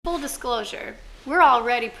disclosure, we're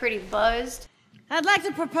already pretty buzzed. I'd like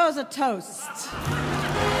to propose a toast.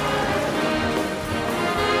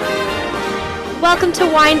 Welcome to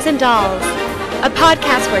Wines and Dolls, a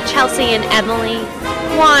podcast where Chelsea and Emily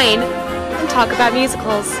wine and talk about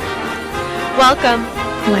musicals. Welcome.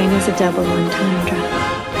 Wine is a double entendre.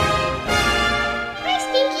 Hi,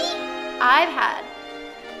 Stinky. I've had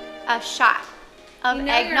a shot of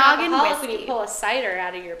eggnog and whiskey. When you pull a cider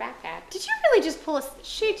out of your backpack. Did you really just pull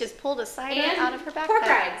she just pulled a cider out of her backpack? Pork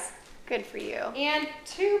rinds. Good for you. And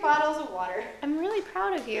 2 bottles of water. I'm really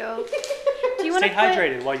proud of you. Do you want Stay to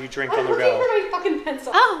hydrated while you drink on the I'm looking go. for my fucking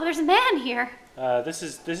pencil. Oh, there's a man here. This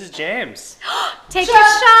is James. Take a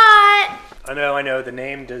shot. I know. The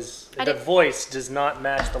name does. I The did- voice does not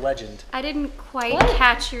match the legend. I didn't quite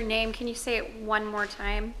catch your name. Can you say it one more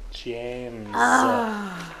time? James.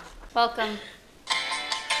 Welcome.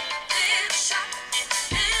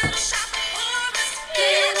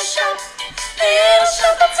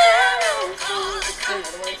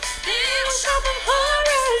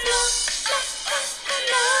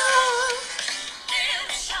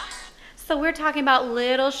 So we're talking about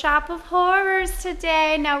Little Shop of Horrors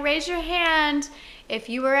today. Now raise your hand if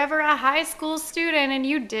you were ever a high school student and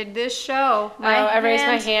you did this show. I raised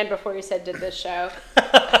my hand before you said did this show.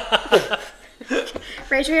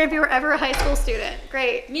 Raise your hand if you were ever a high school student.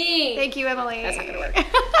 Great. Me. Thank you, Emily. That's not gonna work.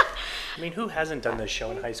 I mean, who hasn't done this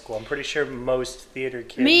show in high school? I'm pretty sure most theater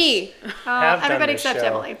kids Me. have done Everybody this except show.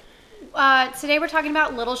 Emily. Today we're talking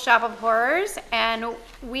about Little Shop of Horrors, and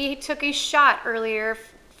we took a shot earlier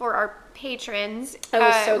for our patrons. That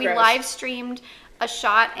was so we gross. live streamed a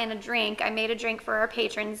shot and a drink. I made a drink for our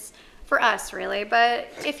patrons, for us really. But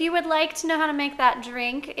if you would like to know how to make that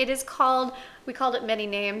drink, it is called, we called it many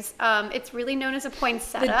names. It's really known as a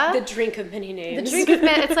poinsettia. The drink of many names. The drink of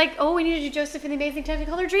men. It's like, oh, we need to do Joseph and the Amazing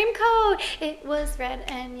Technicolor Dreamcoat. It was red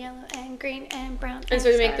and yellow and green and brown. And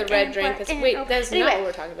so we make star the red and drink. black Wait, and that's anyway, not what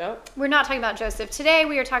we're talking about. We're not talking about Joseph. Today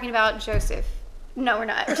we are talking about Joseph. No, we're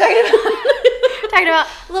not. We're talking about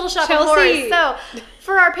Little Shop of Chelsea. Horrors. So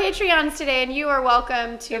for our Patreons today, and you are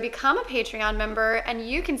welcome to become a Patreon member, and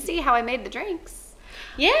you can see how I made the drinks.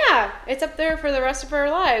 Yeah, it's up there for the rest of our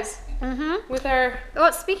lives. Mm-hmm. With our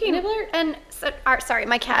Well, speaking Nibbler? and so, sorry,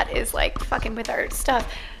 my cat is like fucking with our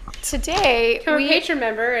stuff. Today become a patron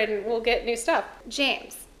member and we'll get new stuff.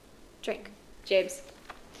 James, drink. James.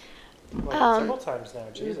 Well, several times now,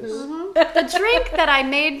 Jesus. The drink that I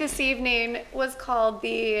made this evening was called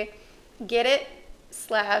the Get It /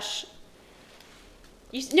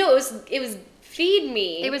 No, it was Feed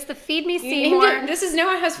Me. It was the Feed Me You named Seymour. it- This is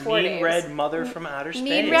now it has 4 Mean names. Red Mother from Outer Space.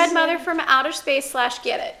 Need Red Mother from Outer Space /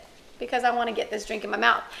 Get It, because I want to get this drink in my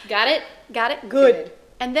mouth. Got it? Got it? Good.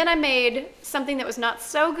 And then I made something that was not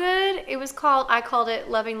so good. I called it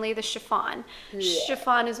lovingly the chiffon. Yeah.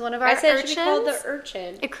 Chiffon is one of our I said it urchins. should be called the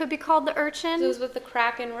urchin. It could be called the urchin. It was with the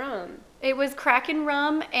crack and rum. It was Kraken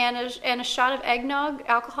rum and a shot of eggnog,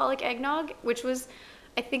 alcoholic eggnog, which was,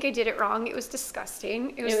 I think I did it wrong. It was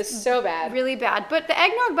disgusting. It was so bad. Really bad. But the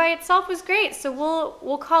eggnog by itself was great. So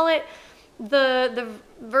we'll call it the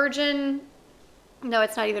virgin. No,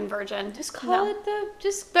 it's not even virgin. Just call it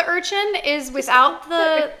The urchin is without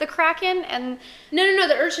the Kraken and No,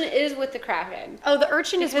 the urchin is with the kraken. oh, the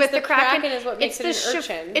urchin is Because with the the Kraken. Kraken is what makes It's it the an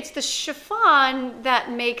urchin. It's the chiffon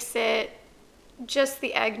that makes it just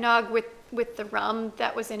the eggnog with the rum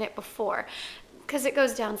that was in it before, because it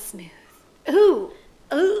goes down smooth. Ooh.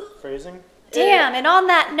 Phrasing? Damn, and on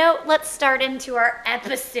that note, let's start into our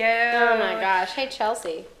episode. Oh my gosh. Hey,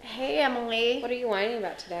 Chelsea. Hey, Emily. What are you whining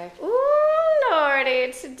about today? Ooh,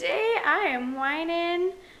 Lordy. Today I am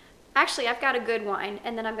whining. Actually, I've got a good wine,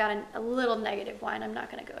 and then I've got a little negative wine. I'm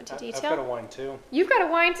not going to go into detail. I've got a wine too. You've got a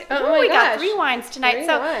wine. Oh Ooh, my we got gosh. 3 wines tonight. 3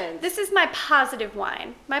 so wines. this is my positive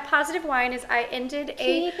wine. My positive wine is I ended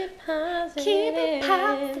Keep it positive. Keep it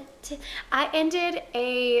positive. I ended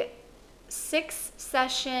a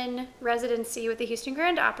 6-session residency with the Houston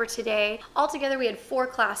Grand Opera today. Altogether, we had 4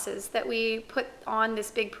 classes that we put on this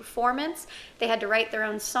big performance. They had to write their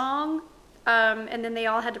own song, and then they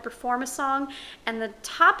all had to perform a song. And the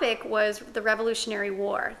topic was the Revolutionary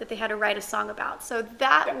War that they had to write a song about. So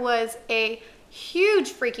that was a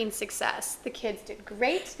huge freaking success. The kids did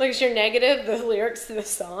great. Like, is your negative the lyrics to the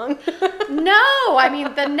song? No, I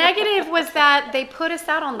mean, the negative was that they put us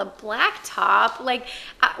out on the blacktop. Like,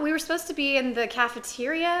 we were supposed to be in the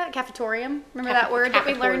cafetorium. Remember that word that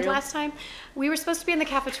we learned Cafetorium. last time? We were supposed to be in the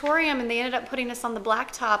cafetorium, and they ended up putting us on the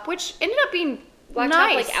blacktop, which ended up being Blacktop,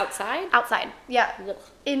 nice. like outside? Outside, yeah. Ugh.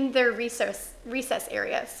 In their recess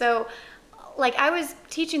area. So like I was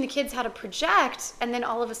teaching the kids how to project, and then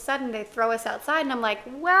all of a sudden they throw us outside, and I'm like,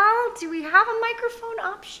 well, do we have a microphone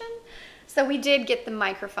option? So we did get the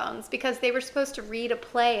microphones because they were supposed to read a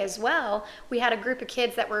play as well. We had a group of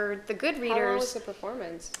kids that were the good How long was readers. the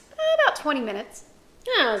performance? About 20 minutes.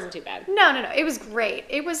 No, it wasn't too bad. No. It was great.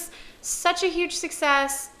 It was such a huge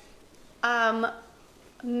success.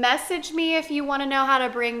 Message me if you want to know how to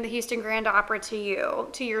bring the Houston Grand Opera to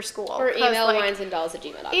your school. Or 'Cause, email like,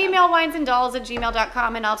 winesanddolls@gmail.com. Email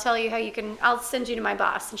winesanddolls@gmail.com, and I'll tell you how you can. I'll send you to my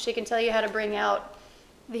boss, and she can tell you how to bring out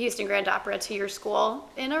the Houston Grand Opera to your school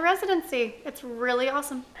in a residency. It's really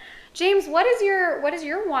awesome. James, what is your wine What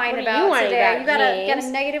are you about whining today? about, you got a James?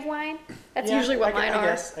 negative wine? That's Yeah, usually what mine I are.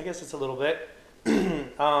 guess it's a little bit.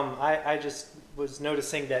 I just was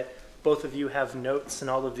noticing that both of you have notes and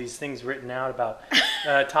all of these things written out about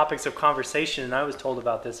topics of conversation, and I was told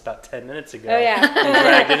about this about 10 minutes ago. Oh, yeah. And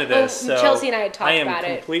dragged into this. Well, So Chelsea and I had talked about I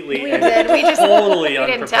am it. completely We and did. We just totally we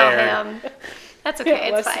didn't tell unprepared. him. That's okay.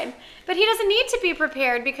 It's Listen. fine. But he doesn't need to be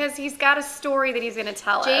prepared because he's got a story that he's going to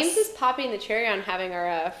tell James us. is popping the cherry on having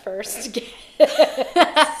our first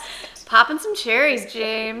guest. Popping some cherries,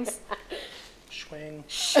 James. Swing.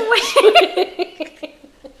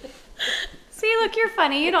 See, look, you're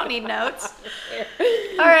funny. You don't need notes.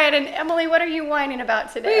 All right, and Emily, what are you whining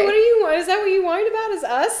about today? Wait, what are you? Is that what you whined about? Is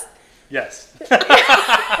us? Yes.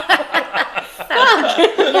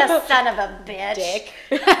 Yes, son of a bitch. Dick.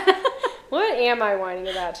 What am I whining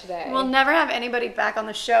about today? We'll never have anybody back on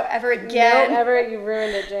the show ever no, again. ever. You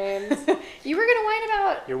ruined it, James. You were gonna whine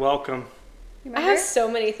about. You're welcome. You I remember? have so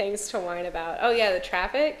many things to whine about. Oh yeah, the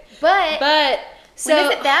traffic. But So when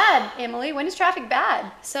is it bad, Emily? When is traffic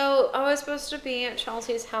bad? So I was supposed to be at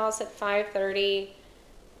Chelsea's house at 5:30,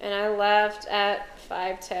 and I left at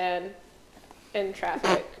 5:10 in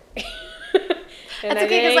traffic. And That's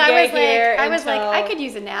okay because I was like I until could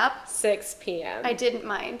use a nap. 6 p.m. I didn't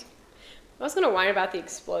mind. I was gonna whine about the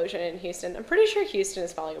explosion in Houston. I'm pretty sure Houston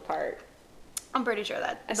is falling apart. I'm pretty sure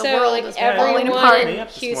that the So, world like, is everyone falling in apart. Me up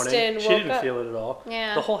this Houston morning. She woke didn't up. feel it at all.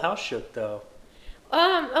 Yeah. The whole house shook though. A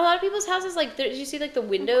lot of people's houses, like, did you see like the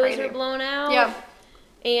windows Crazy. are blown out? Yeah.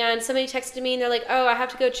 And somebody texted me and they're like, "Oh, I have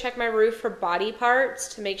to go check my roof for body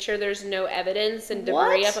parts to make sure there's no evidence and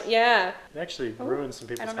debris." What? Up. Yeah, It actually ruined some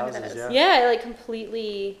people's don't know who that houses. is. Yeah. yeah, it, like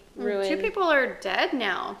completely ruined. 2 people are dead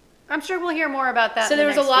now. I'm sure we'll hear more about that. So in the there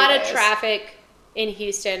was a next lot few of days. traffic in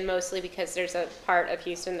Houston, mostly because there's a part of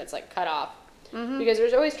Houston that's like cut off. Mm-hmm. Because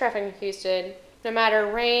there's always traffic in Houston, no matter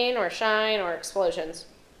rain or shine or explosions.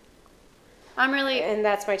 I'm really. And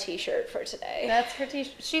that's my T-shirt for today. That's her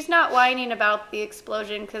t-shirt. She's not whining about the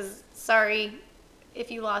explosion because, sorry,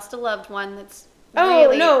 if you lost a loved one, that's Oh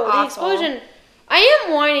really no, awful. the explosion! I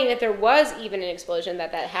am whining that there was even an explosion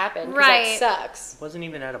that happened. 'Cause Right. That sucks. Wasn't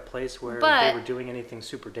even at a place where But- they were doing anything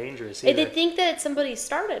super dangerous And either. they think that somebody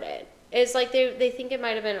started it. It's like they think it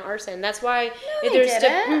might have been arson. That's why if they there's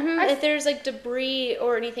didn't. if there's like debris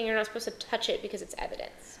or anything, you're not supposed to touch it because it's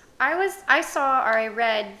evidence. I saw or I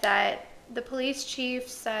read that the police chief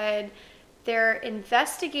said they're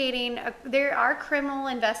investigating. There are criminal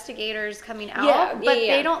investigators coming out, Yeah, but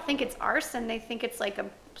yeah. they don't think it's arson. They think it's like a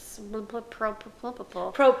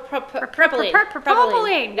Propylene.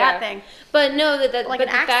 propylene, that thing. But no, Like but an the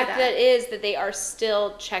fact accident. that is that they are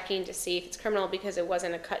still checking to see if it's criminal because it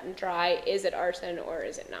wasn't a cut and dry. Is it arson or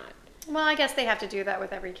is it not? Well, I guess they have to do that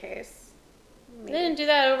with every case. They didn't do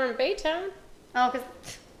that over in Baytown. Oh, because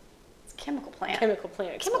it's a chemical plant. Chemical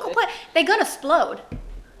plant. Chemical exploded. plant. They're gonna explode.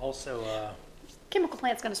 Also, Chemical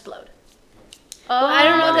plant's gonna explode. Well, I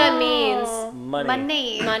don't know what that means. money.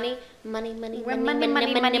 Money. Money. Money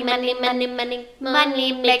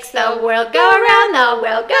makes the world go round, the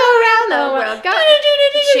world go round, the world go.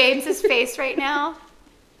 James's face right now.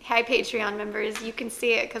 Hi, Patreon members. You can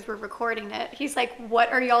see it because we're recording it. He's like,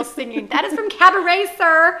 "What are y'all singing?" That is from Cabaret,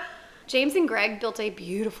 sir. James and Greg built a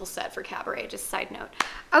beautiful set for Cabaret. Just side note.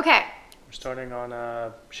 Okay. We're starting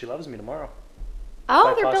on She Loves Me tomorrow. Oh,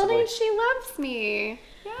 Quite they're building possibly. She Loves Me.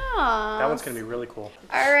 Yeah. That one's going to be really cool.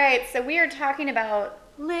 All right, so we are talking about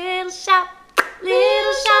Little Shop of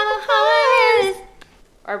Horrors.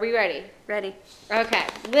 Are we ready? Ready. Okay.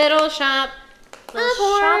 Little Shop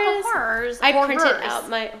Little Shop of Horrors. I Horrors. printed out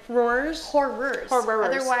my roars. Horrors.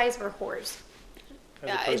 Horrors. Otherwise, we're whores. As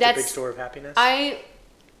Yeah, opposed to Big that's- Store of Happiness.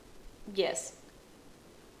 Yes.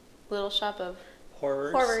 Little Shop of.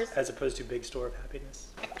 Horrors, Horrors. as opposed to Big Store of Happiness.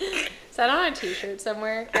 Is that on a T-shirt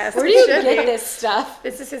somewhere? Yes, Where do it you should get be. this stuff?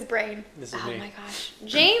 This is his brain. This is Oh me. my gosh.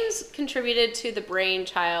 James contributed to the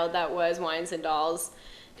brainchild that was Wines and Dolls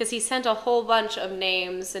because he sent a whole bunch of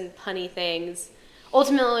names and punny things.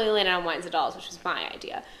 Ultimately landed on Wines and Dolls, which was my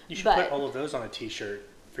idea. You should but put all of those on a T-shirt.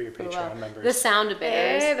 for your Patreon Oh, well. members. The Sound of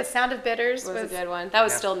Bitters Hey, the Sound of Bitters was a good one. That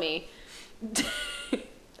was Yeah. still me.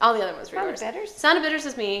 All the other ones were Sound of yours. Bitters? Sound of Bitters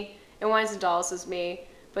was me, and Wines and Dolls was me.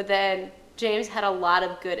 But then James had a lot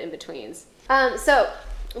of good in-betweens. So,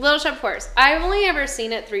 Little Shop of Horrors. I've only ever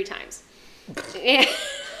seen it 3 times.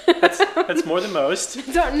 That's more than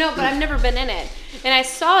most. Don't know, but I've never been in it. And I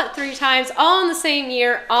saw it 3 times, all in the same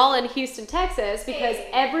year, all in Houston, Texas, because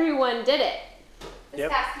everyone did it. This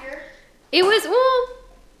Yep. past year. It was, well,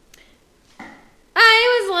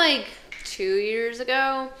 it was like 2 years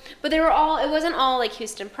ago, but it wasn't all like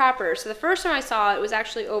Houston proper. So the first time I saw it was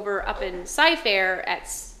actually over up in Sci-Fair at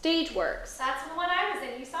Stageworks. That's the one I was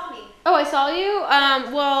in. You saw me. Oh, I saw you?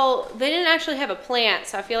 Well, they didn't actually have a plant,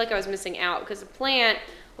 so I feel like I was missing out because the plant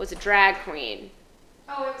was a drag queen.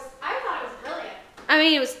 Oh, I thought it was brilliant. I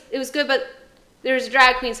mean, it was good, but there was a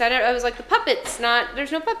drag queen, so I was like, the puppet's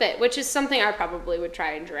there's no puppet, which is something I probably would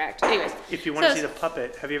try and direct. Anyways. If you want to see the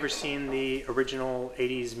puppet, have you ever seen the original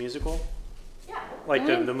 80s musical? Yeah. Like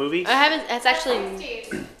the movie? I haven't, that's actually,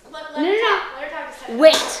 Steve. Let No, her no, no. talk. Let her talk to Steve.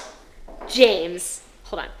 wait, James,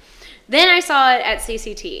 hold on. Then I saw it at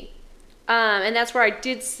CCT, and that's where I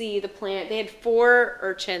did see the plant. They had 4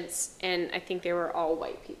 urchins, and I think they were all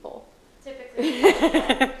white people. Typically.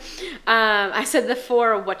 I said the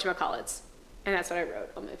 4 whatchamacallits, and that's what I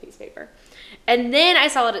wrote on my piece of paper. And then I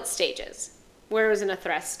saw it at Stages, where it was in a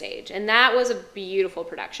Thrust stage, and that was a beautiful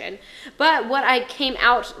production. But what I came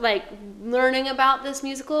out like learning about this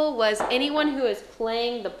musical was anyone who is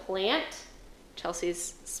playing the plant.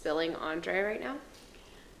 Chelsea's spilling Andre right now.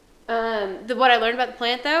 What I learned about the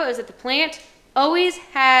plant though is that the plant always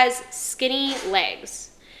has skinny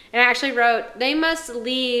legs. And I actually wrote, they must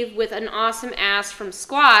leave with an awesome ass from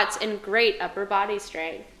squats and great upper body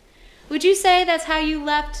strength. Would you say that's how you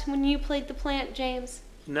left when you played the plant, James?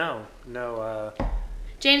 No.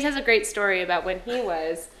 James has a great story about when he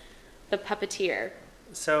was the puppeteer.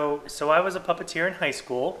 So I was a puppeteer in high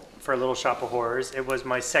school for Little Shop of Horrors. It was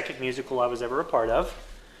my second musical I was ever a part of.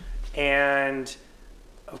 And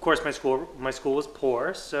of course my school was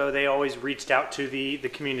poor, so they always reached out to the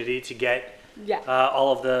community to get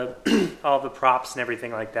all of the props and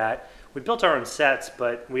everything like that. We built our own sets,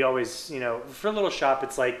 but we always, for Little Shop,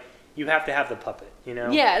 it's like you have to have the puppet,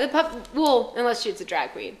 Yeah, the well, unless it's a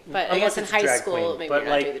drag queen. But I guess in it's a high drag school, queen. maybe But you're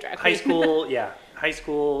not like doing the drag queen. high school, yeah. High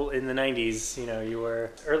school in the 90s, you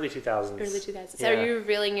were early 2000s. Early 2000s. Yeah. Are you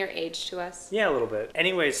revealing your age to us? Yeah, a little bit.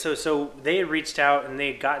 Anyways, so they had reached out and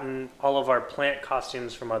they had gotten all of our plant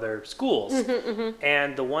costumes from other schools.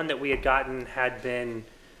 And the one that we had gotten had been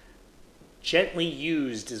gently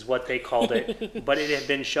used is what they called it, but it had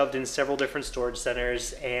been shoved in several different storage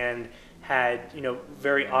centers and had,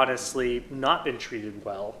 very honestly not been treated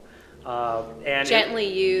well. And Gently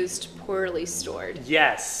used, poorly stored.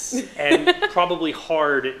 yes, and probably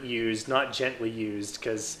hard used, not gently used,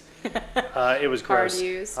 because it was gross. Hard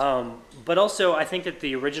used. But also, I think that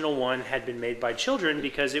the original one had been made by children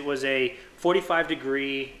because it was a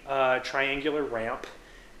 45-degree triangular ramp,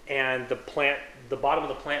 and the bottom of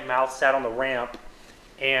the plant mouth sat on the ramp,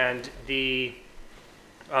 and the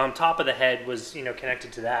top of the head was,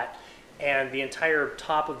 connected to that, and the entire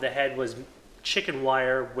top of the head was chicken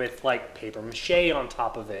wire with like paper mache on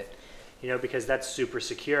top of it, because that's super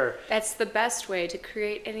secure. That's the best way to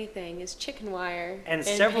create anything is chicken wire. And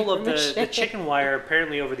several of paper the mache. chicken wire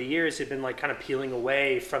apparently over the years had been like kind of peeling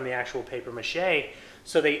away from the actual paper mache.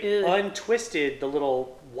 So they untwisted the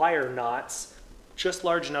little wire knots just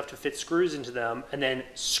large enough to fit screws into them and then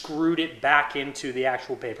screwed it back into the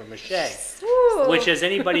actual paper mache. Ooh. Which, as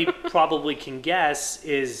anybody probably can guess,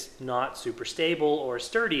 is not super stable or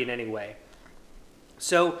sturdy in any way.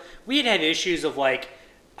 So we had issues of like,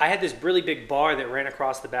 I had this really big bar that ran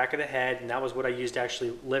across the back of the head, and that was what I used to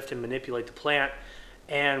actually lift and manipulate the plant.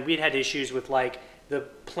 And we'd had issues with like the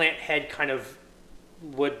plant head kind of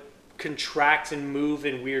would contract and move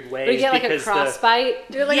in weird ways. We get like a because crossbite.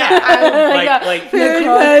 Do it like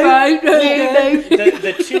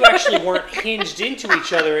the two actually weren't hinged into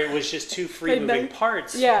each other. It was just two free moving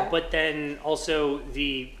parts. Yeah. But then also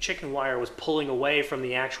the chicken wire was pulling away from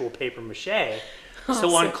the actual paper mache.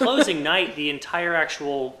 So on closing night, the entire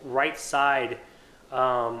actual right side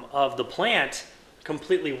of the plant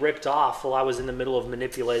completely ripped off while I was in the middle of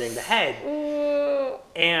manipulating the head.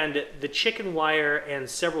 And the chicken wire and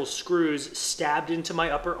several screws stabbed into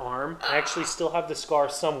my upper arm. I actually still have the scar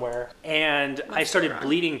somewhere. And I started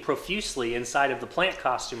bleeding profusely inside of the plant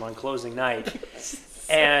costume on closing night.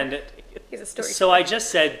 And He's a story. so I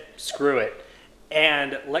just said, screw it.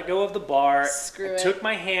 And let go of the bar, Screw it. took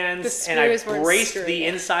my hands, The and I screws weren't braced screwing the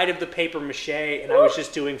it. inside of the paper mache, and I was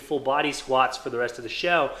just doing full body squats for the rest of the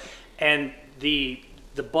show. And the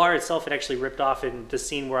the bar itself had actually ripped off in the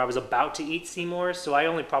scene where I was about to eat Seymour, so I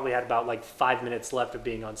only probably had about like 5 minutes left of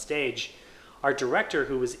being on stage. Our director,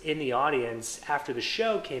 who was in the audience after the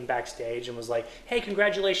show, came backstage and was like, hey,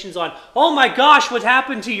 congratulations on, oh my gosh, what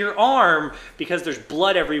happened to your arm? Because there's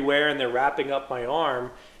blood everywhere and they're wrapping up my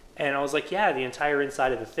arm. And I was like, yeah, the entire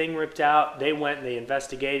inside of the thing ripped out. They went and they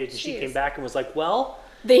investigated, and she came back and was like, well,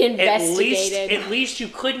 They investigated. At least you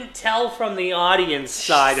couldn't tell from the audience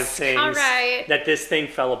side of things that this thing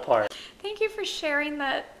fell apart. Thank you for sharing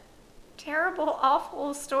that terrible,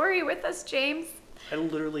 awful story with us, James. I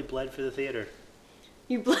literally bled for the theater.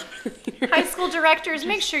 You bled. High school directors,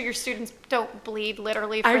 make sure your students don't bleed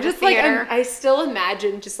literally for I'm the just like, theater. I still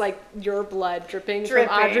imagine just like your blood dripping from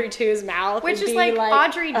Audrey 2's mouth. Which and is being like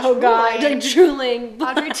Audrey oh God, drooling. like drooling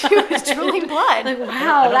blood. Audrey 2 is drooling blood. Like, I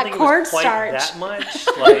wow, don't that think it was cornstarch. quite that much.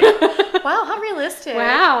 Like, Wow, how realistic.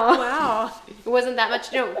 Wow. Wow. It wasn't that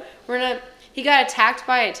much. No, he got attacked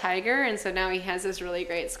by a tiger, and so now he has this really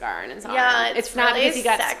great scar on his arm. Yeah, it's not really because he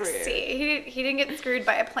got sexy. screwed. He didn't get screwed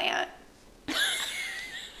by a plant.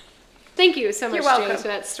 Thank you so much, You're welcome. James, for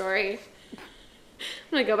that story. I'm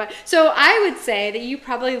gonna go back. So I would say that you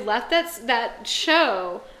probably left that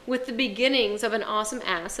show with the beginnings of an awesome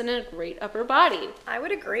ass and a great upper body. I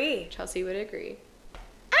would agree. Chelsea would agree.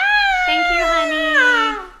 Thank you,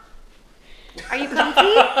 honey. Are you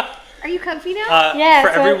comfy? Are you comfy now? Yeah,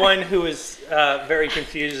 For so- everyone who is very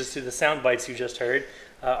confused as to the sound bites you just heard,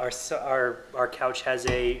 our couch has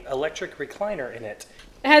a electric recliner in it.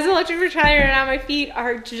 It has an electric recliner, and now my feet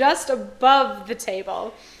are just above the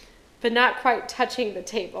table, but not quite touching the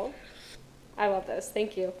table. I love this.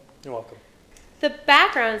 Thank you. You're welcome. The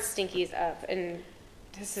background stinky's up, and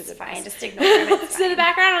this is Fine, just ignore him. It's So the fine.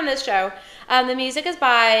 background on this show, the music is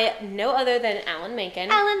by no other than Alan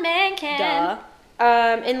Menken. Alan Menken. Duh.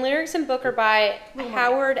 And lyrics and book are by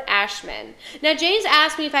Howard Ashman. Now, James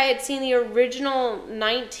asked me if I had seen the original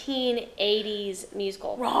 1980s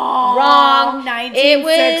musical. Wrong. It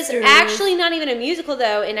was 1960s. actually not even a musical,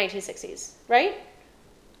 though, in 1960s, right?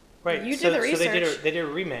 Right. You so, did the so research. they did a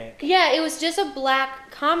remake. Yeah, it was just a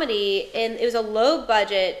black comedy, and it was a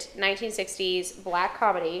low-budget 1960s black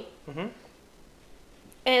comedy. Mm-hmm.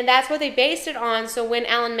 And that's what they based it on. So when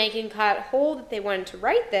Alan Menken caught hold that they wanted to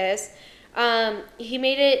write this, he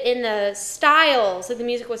made it in the style, so the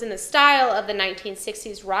music was in the style of the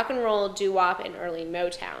 1960s rock and roll, doo-wop, and early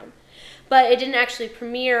Motown. But it didn't actually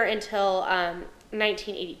premiere until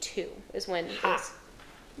 1982 is when it was.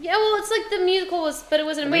 Yeah, well, it's like the musical was, but it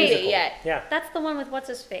wasn't The made musical. yet. Yeah. That's the one with what's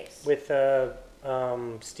his face. With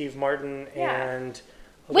Steve Martin Yeah. and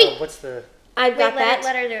Wait. what's the I've got that.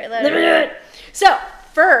 Let her do it. Let me do it. So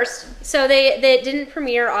first, they didn't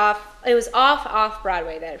premiere off. It was off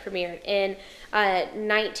Broadway that it premiered in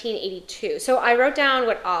 1982. So I wrote down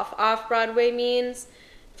what off Broadway means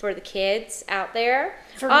for the kids out there.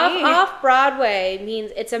 For me. Off Broadway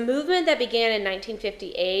means it's a movement that began in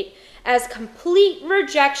 1958 as complete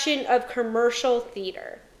rejection of commercial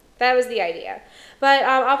theater. That was the idea. But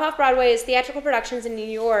off Broadway is theatrical productions in New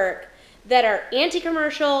York that are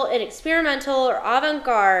anti-commercial and experimental or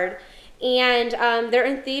avant-garde, and they're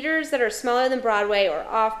in theaters that are smaller than Broadway or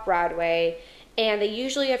off Broadway, and they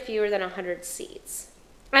usually have fewer than 100 seats.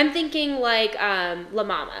 I'm thinking like La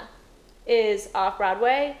Mama is off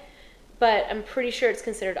Broadway, but I'm pretty sure it's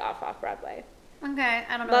considered off Broadway. Okay,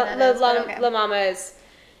 I don't know what that is, but okay. La Mama is,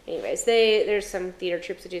 anyways, there's some theater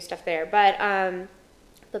troupes that do stuff there, but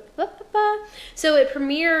so it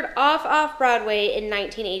premiered off Broadway in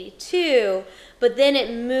 1982, but then it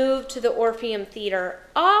moved to the Orpheum Theater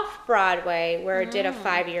off Broadway, where it did a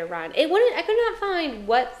 5-year run. I could not find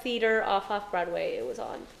what theater off Broadway it was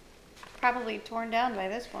on. Probably torn down by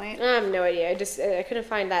this point. I have no idea. I couldn't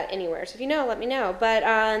find that anywhere. So if you know, let me know. But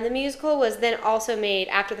the musical was then also made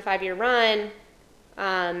after the 5-year run.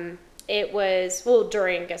 It was, well,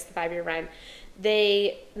 during, I guess, the 5-year run.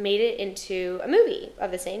 They made it into a movie of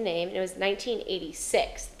the same name. And it was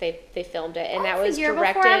 1986. They filmed it, and that was the year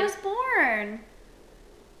directed. before I was born.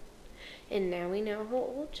 And now we know how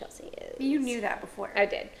old Chelsea is. You knew that before. I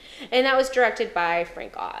did, and that was directed by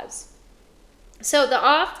Frank Oz. So the Is he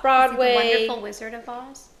off-Broadway. the Wonderful Wizard of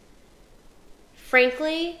Oz.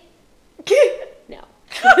 Frankly, no.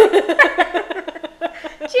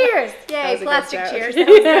 Cheers! That Yay, was a good plastic joke. cheers.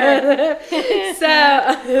 That was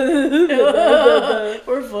good. So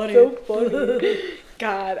We're funny. so funny.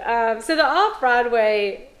 God. So the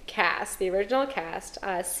off-Broadway cast, the original cast,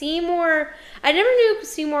 Seymour. I never knew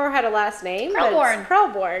Seymour had a last name. but Krelborn. it's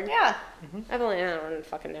Krelborn. Yeah. I don't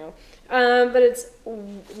fucking know. But it's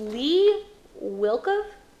Lee Wilkov,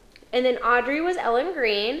 and then Audrey was Ellen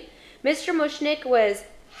Green. Mr. Mushnick was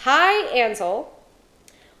Hy Ansel.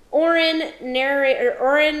 Oren narrator.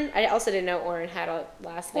 Oren. I also didn't know Oren had a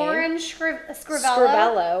last name. Oren Scrivello.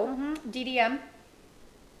 Scrivello. DDM.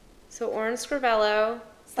 So Oren Scrivello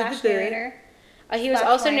 / narrator. He was Slash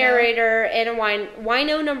also wino. narrator in a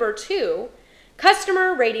Wino number 2,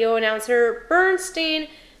 customer radio announcer Bernstein,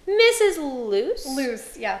 Mrs. Luce.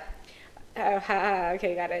 Loose, yeah.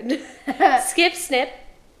 Okay, got it. Skip Snip,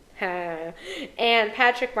 and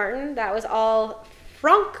Patrick Martin. That was all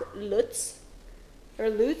Frank Lutz, or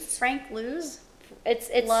Lutz. Frank Luz. It's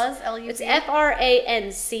Luz, L-U-Z.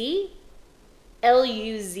 It's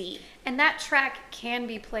FRANCLUZ. And that track can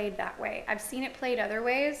be played that way. I've seen it played other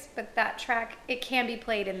ways, but that track, it can be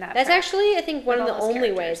played in that That's track. actually, I think, one of With the all those only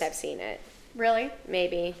characters. ways I've seen it. Really?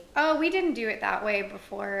 Maybe. Oh, we didn't do it that way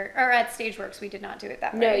before. Or at Stageworks, we did not do it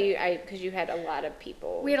that No, way. because you had a lot of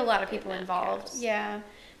people. We had a lot of in people that involved. cast. Yeah.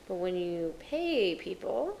 But when you pay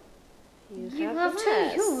people, you have have less.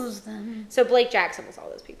 to use them. So Blake Jackson was all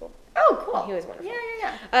those people. Oh, cool. He was wonderful.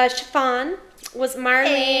 Yeah. Chiffon was Marlene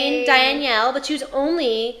Hey. Danielle, but she was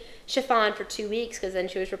only Chiffon for 2 weeks because then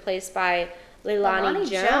she was replaced by Leilani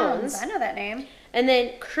Jones. I know that name. And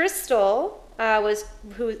then Crystal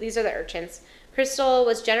these are the urchins. Crystal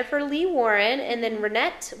was Jennifer Lee Warren, and then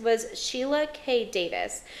Renette was Sheila K.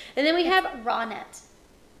 Davis. And then we have, Ronette.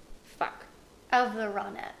 fuck, Of the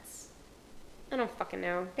Ronettes. I don't fucking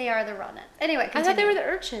know. They are the Ronettes. Anyway, I thought they continue. were the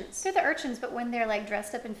urchins. They're the urchins, but when they're like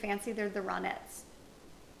dressed up and fancy, they're the Ronettes.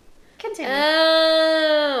 Continue.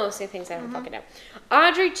 Oh, same things I don't fucking know.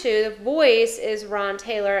 Audrey 2, the voice is Ron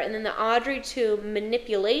Taylor, and then the Audrey 2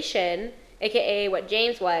 manipulation, aka what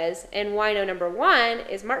James was, and Wino number 1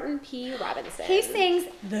 is Martin P. Robinson. He sings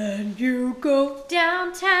 "Then You Go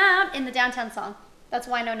Downtown" in the Downtown song. That's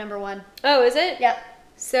Wino number 1. Oh, is it? Yep.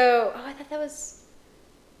 So, I thought that was.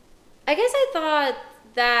 I guess I thought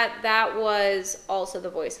that was also the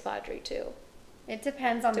voice of Audrey 2. It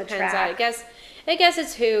depends on the Depends track. on. I guess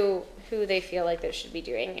it's who they feel like they should be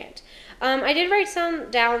doing it. I did write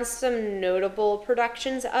down some notable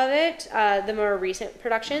productions of it, the more recent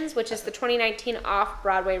productions, which is the 2019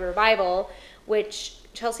 Off-Broadway revival, which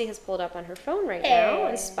Chelsea has pulled up on her phone right now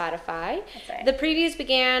on Spotify. That's right. The previews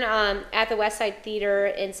began at the West Side Theater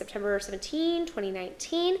in September 17,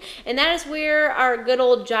 2019, and that is where our good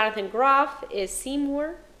old Jonathan Groff is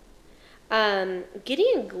Seymour.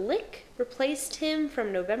 Gideon Glick replaced him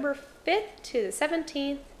from November 5th to the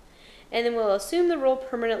 17th, and then will assume the role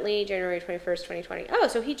permanently January 21st, 2020. Oh,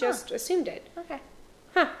 so he just assumed it. Okay.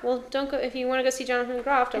 Huh. Well, don't go if you want to go see Jonathan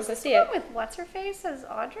Groff. Don't Is go this see the it. one with what's her face as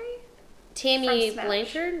Audrey? Tammy from Smash?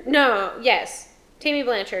 Blanchard? No, yes. Tammy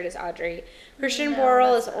Blanchard is Audrey. Christian No,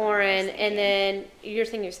 Borle that's is not what I was Oren, thinking. and then you're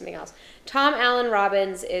thinking of something else. Tom Allen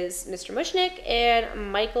Robbins is Mr. Mushnick,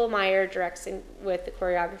 and Michael Meyer directs with the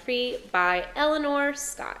choreography by Eleanor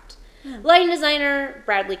Scott. Lighting designer,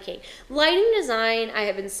 Bradley King. Lighting design, I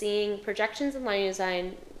have been seeing projections and lighting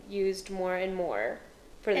design used more and more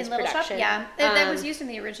for this In Little production. Shop? Yeah. That was used in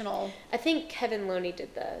the original. I think Kevin Loney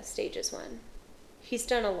did the stages one. He's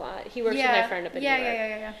done a lot. He works with my friend up in New York.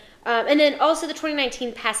 Yeah. And then also the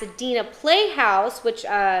 2019 Pasadena Playhouse, which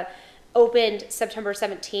opened September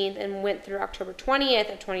 17th and went through October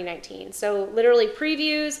 20th of 2019. So literally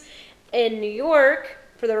previews in New York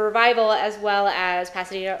for the revival, as well as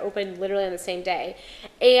Pasadena opened literally on the same day.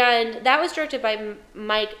 And that was directed by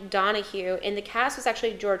Mike Donahue, and the cast was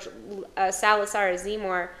actually George Salazar as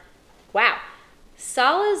Seymour. Wow.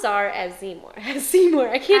 Salazar as Seymour. Seymour.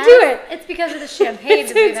 I can't do it. It's because of the champagne.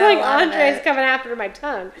 It's, that we've it's had a like lot of Andre's it. coming after my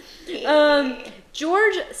tongue.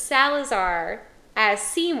 George Salazar as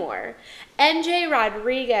Seymour, MJ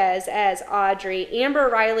Rodriguez as Audrey, Amber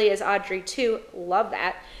Riley as Audrey 2, love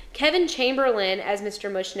that, Kevin Chamberlain as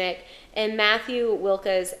Mr. Mushnick, and Matthew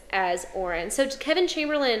Wilkes as Oren. So Kevin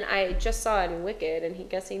Chamberlain I just saw in Wicked, and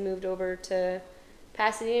he moved over to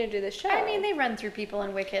Pasadena to do the show. I mean, they run through people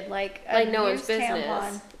in Wicked like a no one's used business.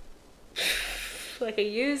 tampon. Like a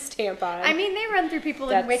used tampon. I mean, they run through people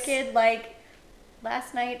in That's- Wicked like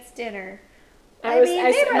last night's dinner. my they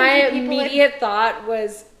run through people immediate thought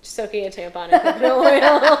was soaking a tampon in coconut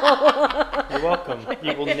oil. You're welcome.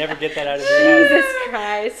 You will never get that out of your head. Jesus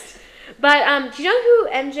Christ. But do you know who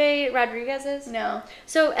MJ Rodriguez is? No.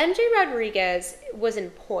 So MJ Rodriguez was in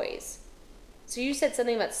Poise. So you said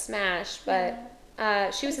something about Smash, but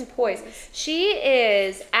she was in Poise. She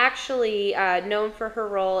is actually known for her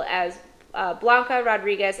role as Blanca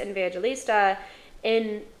Rodriguez Evangelista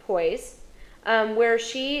in Poise, where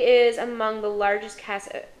she is among the largest cast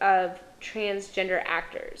of transgender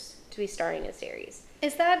actors to be starring in a series.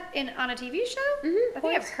 Is that on a TV show? Mhm, I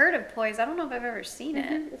think I've Poise. heard of Poise. I don't know if I've ever seen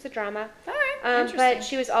it. It's a drama. All right, interesting. But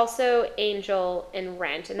she was also Angel in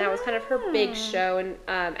Rent, and that was kind of her big show and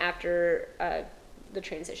after the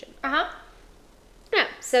transition. Uh-huh. Yeah,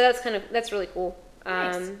 so that's really cool.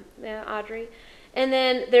 Nice. Yeah, Audrey. And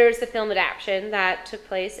then there's the film adaptation that took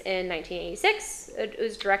place in 1986. It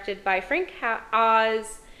was directed by Frank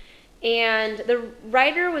Oz, and the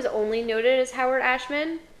writer was only noted as Howard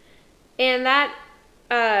Ashman, and that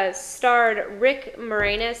starred Rick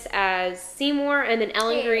Moranis as Seymour, and then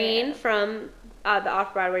Ellen Greene from the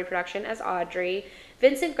off-Broadway production as Audrey,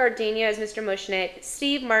 Vincent Gardenia as Mr. Mushnick,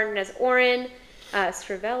 Steve Martin as Orrin,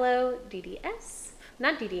 Scrivello, DDS.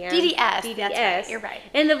 Not DDM. DDS. That's right. You're right.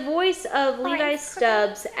 And the voice of Levi right.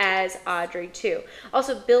 Stubbs as Audrey, too.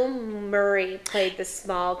 Also, Bill Murray played the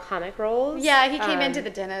small comic roles. Yeah, he came into the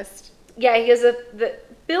dentist. Yeah, he has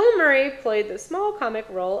Bill Murray played the small comic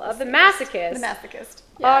role of the masochist. The masochist.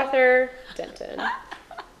 Arthur Denton. I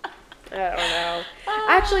don't know.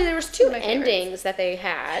 Actually, there was two my favorites. endings that they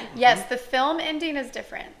had. Yes, the film ending is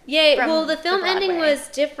different. Yeah, from well, the film ending Broadway. was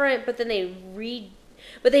different, but then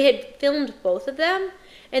but they had filmed both of them,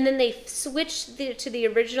 and then they switched to the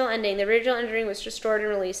original ending. The original ending was restored and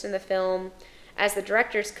released in the film as the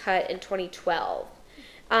director's cut in 2012.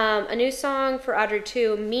 A new song for Audrey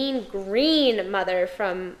 2, Mean Green Mother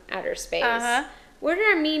from Outer Space. Uh-huh. Where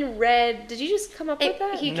did our Mean Red, did you just come up with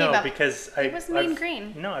that? He No, came up. because It was Mean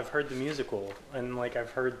Green. No, I've heard the musical, and like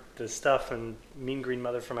I've heard the stuff, and Mean Green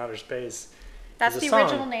Mother from Outer Space. That's is a the song.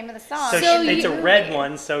 original name of the song. So, So it's you- a red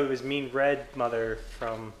one, so it was Mean Red Mother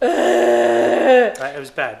from. It was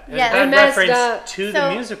bad. It was Yeah. a I bad messed reference up. to the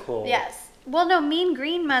musical. Yes. Well, no, Mean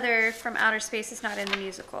Green Mother from Outer Space is not in the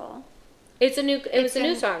musical. It was a new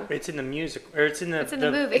in- song. It's in the music, or it's in the. It's in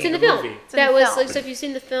the movie. It's in the film. in That the was film. like, so if you've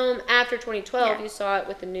seen the film after 2012, Yeah. you saw it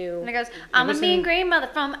with the new. And it goes, I'm a was mean in- green mother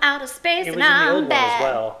from outer space, It was and in the I'm old bad. one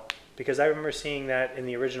as well, because I remember seeing that in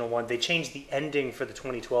the original one. They changed the ending for the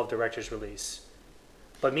 2012 director's release,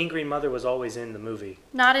 but Mean Green Mother was always in the movie,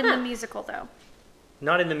 Not in the musical, though.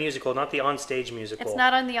 not in the musical, not the onstage musical. It's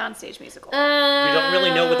not on the onstage musical. You don't really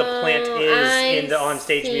know what the plant is in the I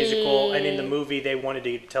onstage musical, and in the see. movie they wanted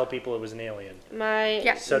to tell people it was an alien. My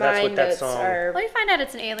So that's my what that notes song- are. Well, you find out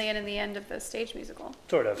it's an alien in the end of the stage musical.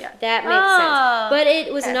 Sort of. Yeah. That makes Oh, sense. But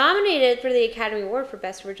it was okay. nominated for the Academy Award for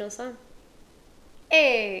Best Original Song,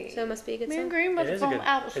 Hey. so it must be a good Mean song. green mother is a from good-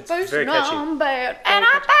 outer it's space, very and catchy. I'm bad, Very and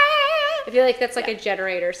I'm catchy. bad. I feel like that's like a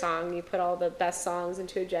generator song. You put all the best songs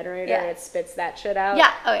into a generator Yeah. and it spits that shit out.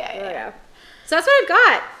 Yeah. Oh, yeah. So that's what I've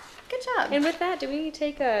got. Good job. And with that, do we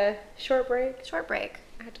take a short break? Short break.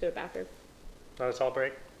 I have to go to the bathroom. Oh, it's all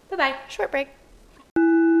break. Bye-bye. Short break.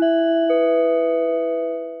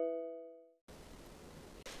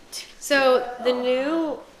 So the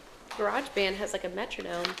new GarageBand has like a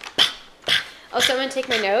metronome. Also, I'm gonna take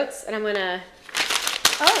my notes and I'm gonna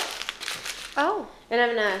Oh.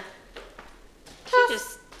 She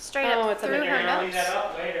just straight Oh, up it's threw on the her ground. Clean notes. that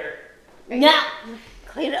up later. no,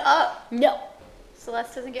 Clean it up. no.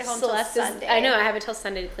 Celeste doesn't get home Celeste till is, Sunday. I know. I have until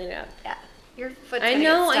Sunday to clean it up. Yeah. Your foot's I gonna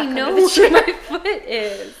know. get I stuck know under the where chair. my foot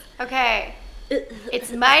is. Okay.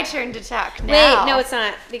 It's my turn to talk now. Wait, no, it's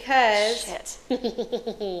not because Shit.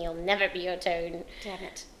 you'll never be your turn. Damn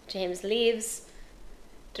it. James leaves.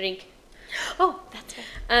 Drink. Oh, that's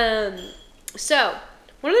it. So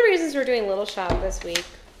one of the reasons we're doing Little Shop this week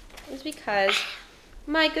is because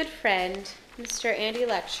my good friend, Mr. Andy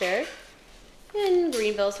Lecture, in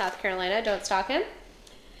Greenville, South Carolina, don't stalk him,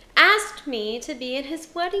 asked me to be in his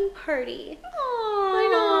wedding party. I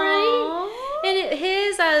know, right? And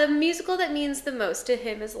his musical that means the most to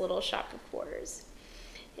him is Little Shop of Horrors.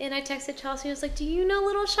 And I texted Chelsea, I was like, do you know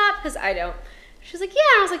Little Shop? Because I don't. She was like,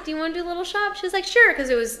 yeah. I was like, do you want to do Little Shop? She was like, sure, because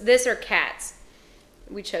it was this or Cats.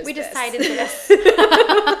 We chose We this. decided this.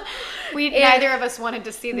 Neither of us wanted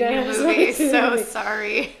to see the None new of us movie, wanted to see the so movie.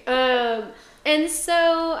 sorry. And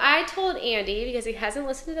so I told Andy, because he hasn't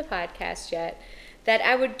listened to the podcast yet, that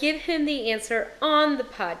I would give him the answer on the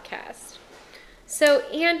podcast. So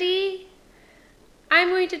Andy, I'm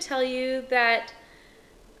going to tell you that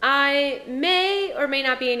I may or may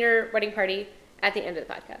not be in your wedding party at the end of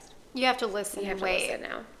the podcast. You have to listen You have and to wait. listen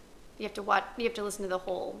now. You have to watch. You have to listen to the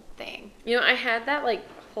whole thing. You know, I had that like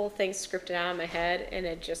whole thing scripted out in my head, and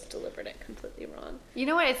it just delivered it completely wrong. You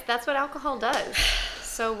know what? That's what alcohol does.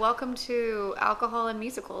 So welcome to Alcohol and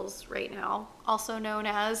Musicals right now, also known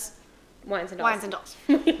as Wines and Dolls. Wines and Dolls.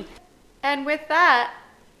 And with that,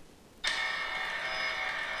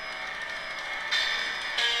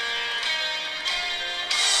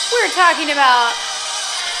 we're talking about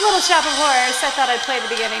Little Shop of Horrors. I thought I'd play the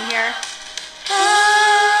beginning here.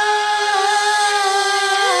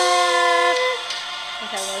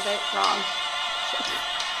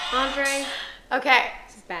 Andre, Okay,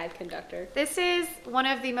 this is bad conductor. this is one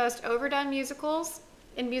of the most overdone musicals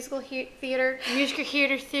in musical theater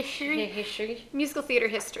history. Musical theater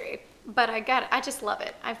history. But I just love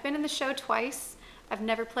it. I've been in the show twice. I've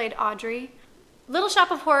never played Audrey. Little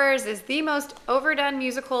Shop of Horrors is the most overdone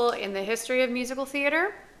musical in the history of musical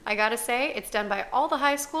theater. I gotta say, it's done by all the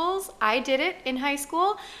high schools. I did it in high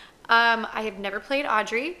school. I have never played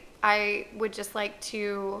Audrey. I would just like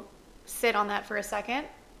to sit on that for a second.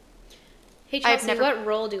 Hey I've Chelsea, never- what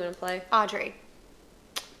role do you want to play? Audrey.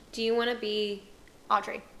 Do you want to be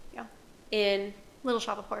Audrey. Yeah. in? Little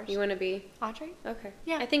Shop of Horrors. You want to be? Audrey? Okay.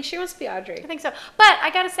 Yeah. I think she wants to be Audrey. I think so. But I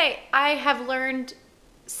gotta say, I have learned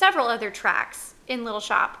several other tracks in Little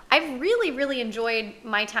Shop. I've really, really enjoyed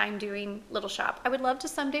my time doing Little Shop. I would love to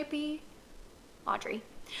someday be Audrey.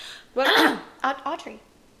 What? Audrey.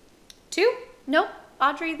 2? Nope.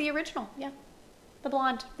 Audrey, the original. Yeah. The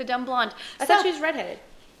blonde. The dumb blonde. I thought she was redheaded.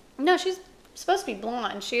 No, she's supposed to be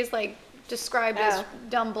blonde. She's like described as Oh.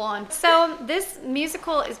 dumb blonde. So this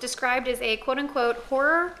musical is described as a quote unquote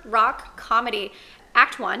horror rock comedy.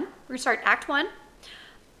 Act 1. We're gonna start Act 1.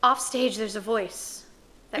 Off stage, there's a voice.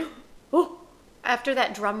 That, oh, after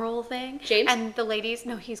that drum roll thing. James? And the ladies,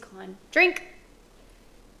 no, he's gone. Drink.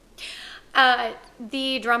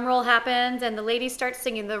 The drum roll happens and the ladies start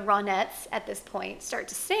singing. The Ronettes at this point start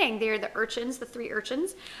to sing. They're the urchins, the 3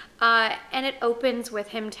 urchins. And it opens with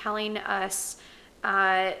him telling us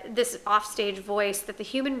this offstage voice that the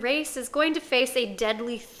human race is going to face a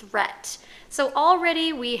deadly threat. So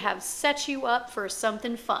already we have set you up for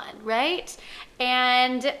something fun, right?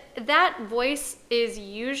 And that voice is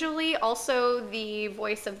usually also the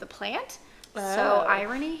voice of the plant. So Oh.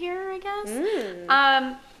 irony here, I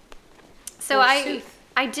guess. So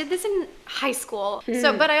I did this in high school.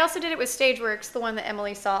 So, but I also did it with Stageworks, the one that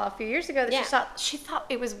Emily saw a few years ago. That Yeah. she thought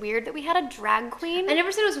it was weird that we had a drag queen. I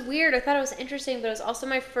never said it was weird. I thought it was interesting, but it was also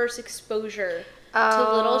my first exposure to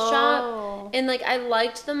Little Oh. Shop. And like I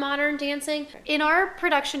liked the modern dancing. In our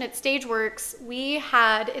production at Stageworks, we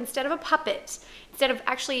had, instead of a puppet, instead of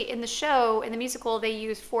actually in the show, in the musical, they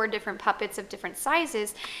used 4 different puppets of different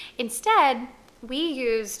sizes. Instead, we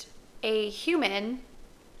used a human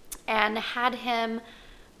and had him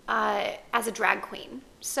as a drag queen.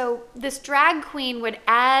 So this drag queen would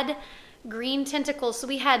add green tentacles. So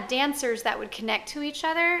we had dancers that would connect to each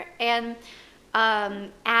other and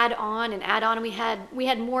add on and add on. And we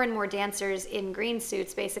had more and more dancers in green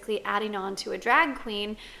suits, basically adding on to a drag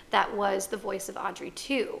queen that was the voice of Audrey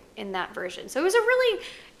too in that version. So it was a really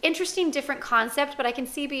interesting, different concept, but I can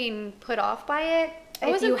see being put off by it if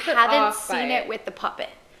wasn't you put haven't off by seen it. it with the puppet.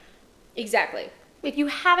 Exactly. If you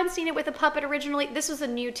haven't seen it with a puppet originally, this was a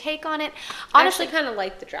new take on it. I Honestly, actually kind of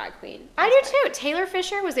like the drag queen. I do too. Taylor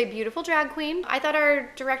Fisher was a beautiful drag queen. I thought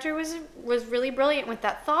our director was really brilliant with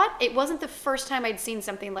that thought. It wasn't the first time I'd seen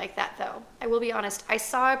something like that, though. I will be honest. I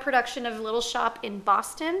saw a production of Little Shop in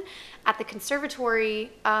Boston at the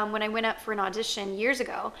conservatory when I went up for an audition years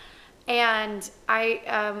ago. And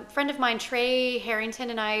a friend of mine, Trey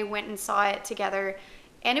Harrington, and I went and saw it together.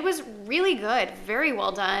 And it was really good, very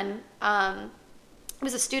well done. It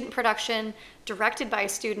was a student production, directed by a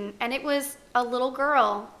student, and it was a little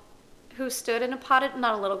girl who stood in a potted,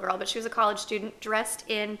 not a little girl, but she was a college student dressed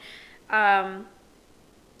in a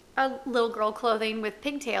little girl clothing with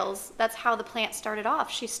pigtails. That's how the plant started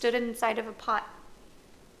off. She stood inside of a pot.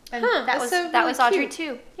 And Huh, that that's was so that really was Audrey cute.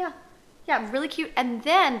 too. Yeah. Yeah, really cute. And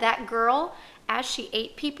then that girl, as she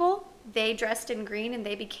ate people, they dressed in green and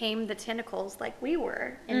they became the tentacles like we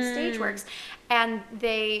were in Stageworks. And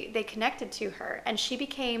they connected to her and she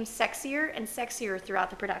became sexier and sexier throughout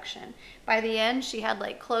the production. By the end, she had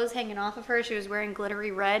like clothes hanging off of her. She was wearing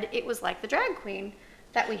glittery red. It was like the drag queen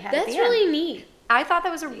that we had at That's the end. really neat. I thought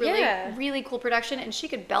that was a really, Yeah. really cool production and she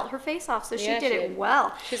could belt her face off. So she Yeah, did she it did.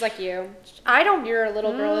 well. She's like you. I don't You're a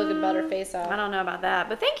little girl who can belt her face off. I don't know about that,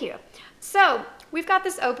 but thank you. So we've got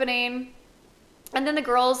this opening, and then the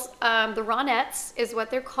girls, the Ronettes is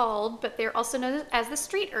what they're called, but they're also known as the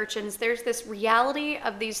street urchins. There's this reality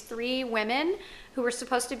of these 3 women who were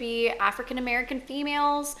supposed to be African American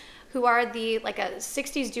females who are the like a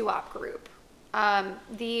 60s doo-wop group.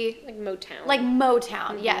 The Like Motown. like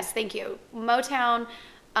Motown, yes, thank you. Motown,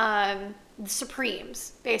 the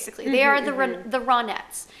Supremes, basically. They are the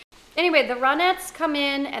Ronettes. Anyway, the Ronettes come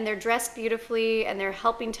in and they're dressed beautifully and they're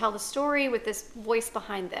helping tell the story with this voice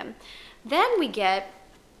behind them. Then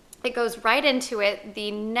it goes right into it,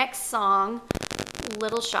 the next song,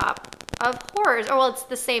 Little Shop of Horrors. Or well, it's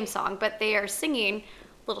the same song, but they are singing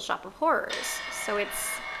Little Shop of Horrors. So it's,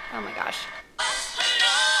 oh my gosh.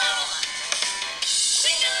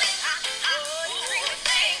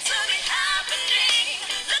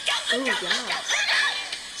 Ooh, yeah.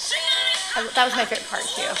 That was my favorite part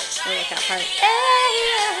too. I like that part.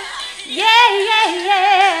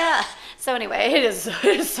 Yeah. So anyway, it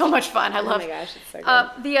is so much fun. I Oh love. my gosh, it's so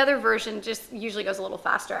good. The other version just usually goes a little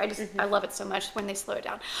faster. I love it so much when they slow it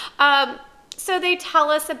down. So they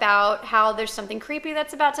tell us about how there's something creepy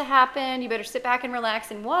that's about to happen. You better sit back and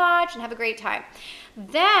relax and watch and have a great time.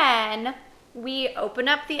 Then we open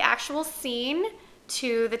up the actual scene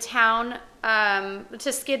to the town,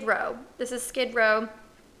 to Skid Row. This is Skid Row.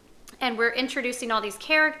 And we're introducing all these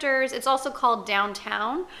characters. It's also called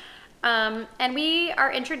Downtown. And we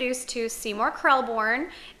are introduced to Seymour Krelborn,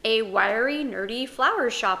 a wiry, nerdy flower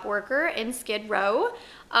shop worker in Skid Row.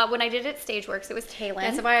 When I did it at Stageworks, it was Talon.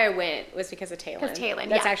 That's why I went, was because of Talon. Because Talon,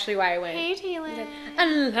 That's yeah. actually why I went. Hey, Talon.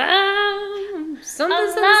 Alarm, something,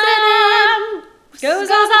 Alarm goes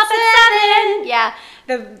off at 7. Yeah.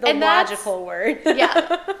 The And that's- logical word.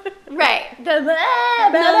 Yeah. Right.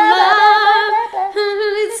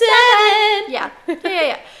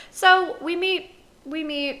 Yeah. So we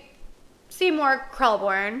meet Seymour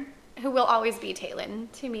Krelborn, who will always be Talon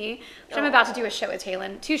to me. Which I'm about to do a show with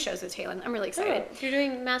Talon, 2 shows with Talon. I'm really excited. You're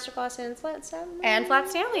doing masterclass in Flat Stanley. And Flat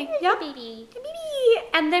Stanley. Yep. Baby.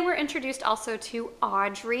 And then we're introduced also to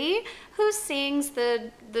Audrey, who sings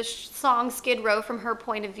the song Skid Row from her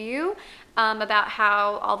point of view, about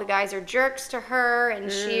how all the guys are jerks to her,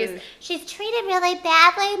 and she's treated really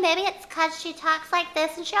badly. Maybe it's because she talks like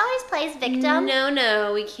this, and she always plays victim.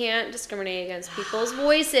 No, we can't discriminate against people's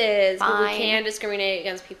voices, but we Fine. can discriminate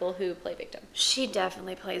against people who play victim. She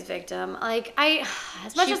definitely plays victim. Like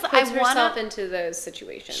as much She as puts I herself want to. into those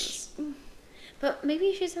situations. But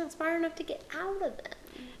maybe she's not smart enough to get out of them.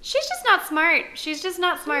 She's just not smart. She's just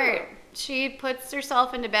not smart. She puts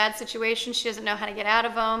herself into bad situations. She doesn't know how to get out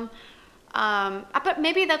of them. But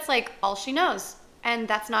maybe that's like all she knows, and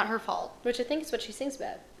that's not her fault. Which I think is what she sings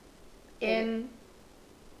about. In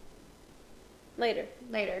Later.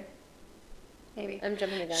 later, maybe. I'm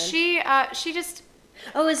jumping the gun. She just.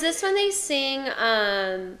 Oh, is this when they sing,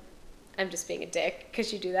 I'm just being a dick,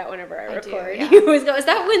 because you do that whenever I do, record. yeah. You always go, is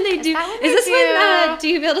that when they do? that when Is they this when, do? do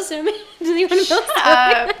you build a snowman? Do you want to build a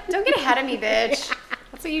snowman? Don't get ahead of me, bitch.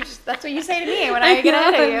 That's what you say to me when I get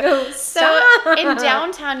ahead of you. know, So stop. in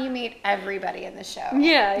Downtown, you meet everybody in the show.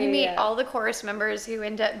 Yeah, you yeah, meet yeah. all the chorus members who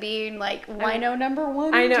end up being like Wino number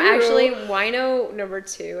 1. I know, and 2. actually, Wino number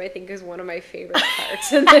 2, I think, is one of my favorite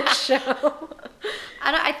parts in the show.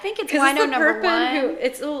 I think it's Because Wino number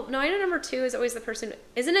 1. Wino number 2 is always the person,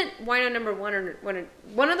 isn't it Wino number 1 or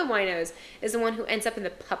one of the Winos is the one who ends up in the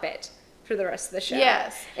puppet for the rest of the show.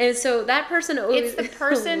 Yes. And so that person always It's the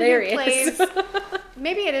person hilarious. who plays.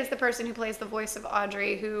 Maybe it is the person who plays the voice of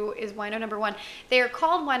Audrey, who is Wino number 1. They are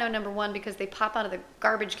called Wino number 1 because they pop out of the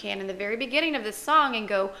garbage can in the very beginning of this song and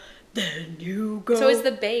go, "Then you go." So it's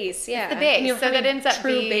the bass, yeah. the bass, And, you know, so how that many ends up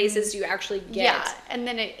true being- basses do you actually get? Yeah, and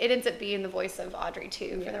then it ends up being the voice of Audrey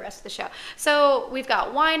too for the rest of the show. So we've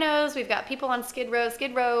got winos, we've got people on Skid Row.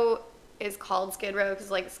 Skid Row is called Skid Row because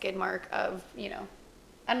like skid mark of,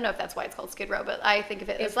 I don't know if that's why it's called Skid Row, but I think of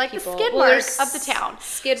it as like people- the skid well, mark there's of the town.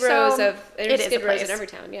 Skid So rows it there's is skid a rows place. in every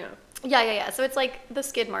town, yeah. Yeah. So it's like the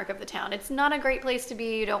skid mark of the town. It's not a great place to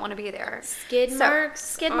be. You don't want to be there. Skid So, marks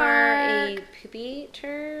skid are mark a poopy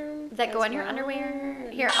term that go as on your well. underwear.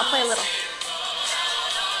 Here, I'll play a little.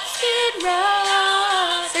 Skid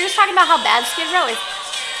Row. They're just talking about how bad Skid Row is.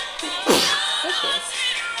 There she is.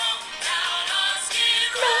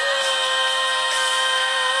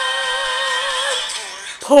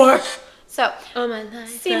 Poor. So Oh my life.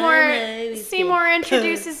 Seymour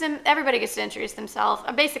introduces him. Everybody gets to introduce themselves.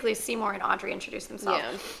 Basically, Seymour and Audrey introduce themselves.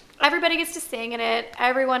 Yeah. Everybody gets to sing in it.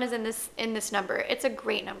 Everyone is in this number. It's a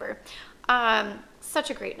great number. Such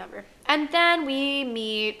a great number. And then we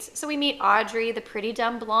meet Audrey, the pretty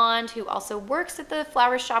dumb blonde, who also works at the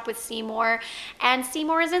flower shop with Seymour, and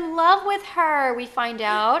Seymour is in love with her. We find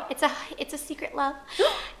out it's a secret love.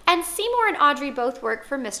 And Seymour and Audrey both work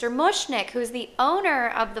for Mr. Mushnick, who's the owner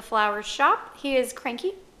of the flower shop. He is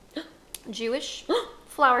cranky, Jewish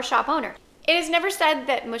flower shop owner. It is never said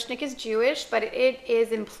that Mushnick is Jewish, but it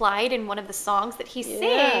is implied in one of the songs that he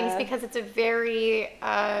sings because it's a very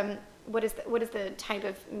what is the type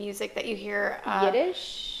of music that you hear?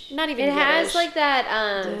 Yiddish? Not even It has Yiddish. like that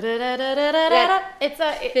It's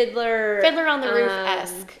a Fiddler on the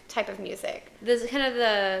Roof-esque type of music. This is kind of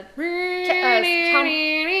the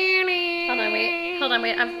Hold on,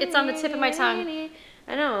 wait. It's on the tip of my tongue.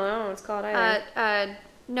 I don't know what it's called either.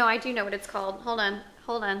 No, I do know what it's called. Hold on.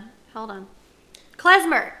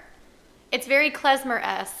 Klezmer. It's very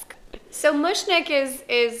Klezmer-esque. So Mushnick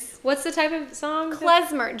is What's the type of song?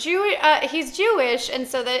 klezmer. He's Jewish, and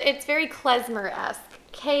so that it's very klezmer-esque.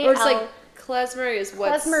 KL. Or it's like klezmer is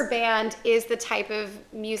what's... Klezmer band is the type of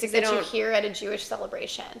music 'Cause they that you don't- hear at a Jewish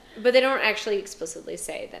celebration. But they don't actually explicitly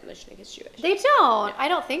say that Mushnick is Jewish. They don't. I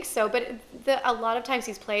don't think so. But a lot of times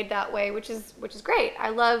he's played that way, which is great. I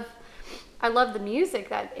love the music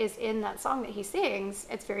that is in that song that he sings.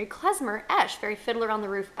 It's very klezmer-esh, very Fiddler on the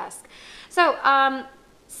Roof-esque. So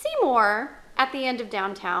Seymour, at the end of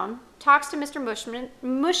Downtown, talks to Mr.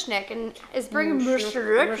 Mushnick and is bringing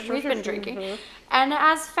Mushnick, we've been drinking, and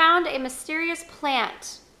has found a mysterious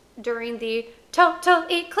plant during the total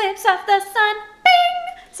eclipse of the sun.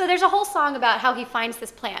 Bing! So there's a whole song about how he finds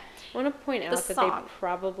this plant. I want to point out that song. they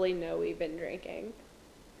probably know we've been drinking.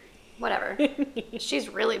 Whatever. She's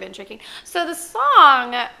really been drinking. So the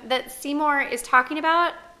song that Seymour is talking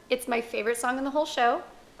about, it's my favorite song in the whole show.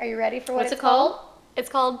 Are you ready for what What's it's it called? It's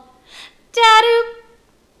called Dadu.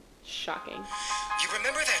 Shocking. You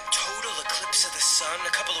remember that total eclipse of the sun a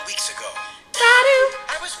couple of weeks ago? Dadu.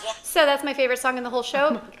 I was walking. So that's my favorite song in the whole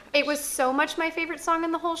show. It was so much my favorite song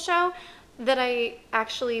in the whole show that I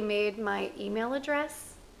actually made my email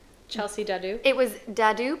address. Chelsea Dadu. It was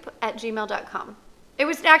dadoop@gmail.com. It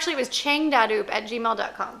was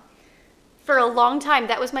changdadoop@gmail.com. For a long time,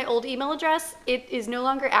 that was my old email address. It is no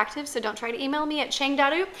longer active, so don't try to email me at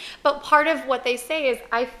changdadoop. But part of what they say is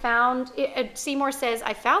Seymour says,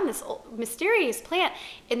 I found this mysterious plant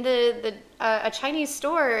in a Chinese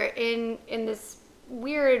store in this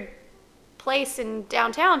weird place in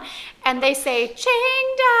downtown, and they say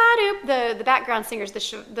Chang Da Doop. The background singers, the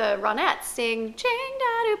Ronettes, sing Chang Da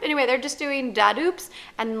Doop. Anyway, they're just doing da doops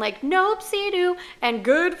and like nope see doo and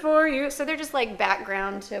good for you. So they're just like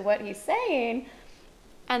background to what he's saying,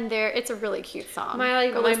 and it's a really cute song. My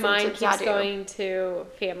Go listen to mind keeps Dadu. going to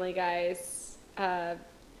Family Guy's.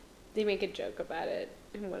 They make a joke about it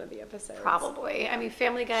in one of the episodes. Probably. I mean,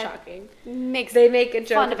 Family Guy Shocking. makes They make a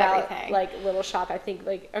joke fun of about everything. like Little Shop. I think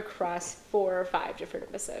like across 4 or 5 different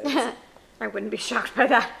episodes. I wouldn't be shocked by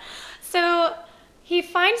that. So he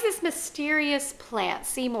finds this mysterious plant.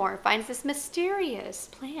 Seymour finds this mysterious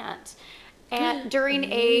plant. And during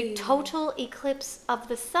a total eclipse of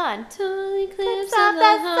the sun. Total eclipse of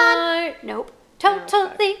the sun. Nope. Total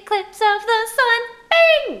fuck. eclipse of the sun.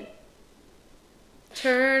 Bing!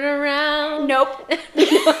 Turn around. Nope.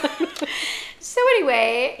 So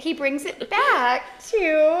anyway, he brings it back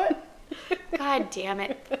to... God damn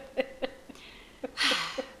it.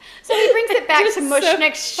 So he brings it back to Just so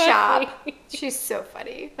Mushnick's shop. funny. She's so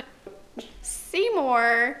funny.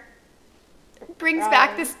 Seymour brings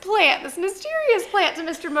back this plant, this mysterious plant, to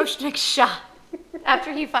Mr. Mushnick's shop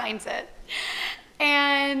after he finds it.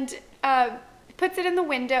 And puts it in the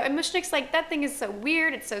window. And Mushnick's like, that thing is so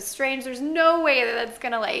weird. It's so strange. There's no way that that's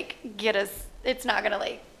going to, like, get us. It's not going to,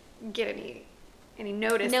 like, get any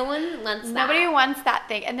notice. No one wants that. Nobody wants that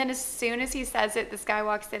thing. And then as soon as he says it, this guy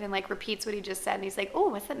walks in and like repeats what he just said. And he's like, oh,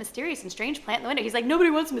 what's that mysterious and strange plant in the window? He's like,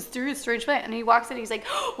 nobody wants a mysterious, strange plant. And he walks in and he's like,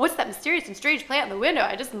 oh, what's that mysterious and strange plant in the window?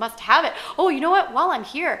 I just must have it. Oh, you know what? While I'm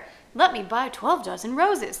here, let me buy 12 dozen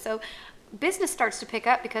roses. So business starts to pick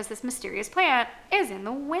up because this mysterious plant is in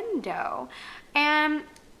the window. And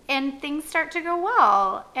things start to go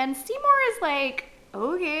well. And Seymour is like,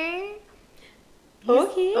 okay.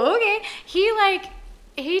 Okay.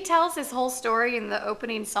 He tells his whole story in the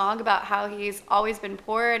opening song about how he's always been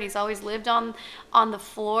poor and he's always lived on the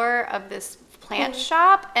floor of this plant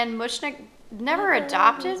shop, and Mushnick never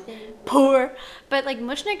adopted but like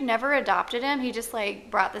Mushnick never adopted him. He just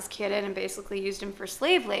like brought this kid in and basically used him for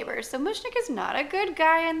slave labor. So Mushnick is not a good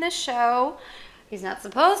guy in this show. He's not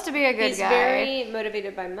supposed to be a good He's guy. very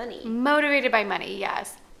motivated by money. Motivated by money,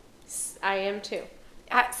 yes. I am too.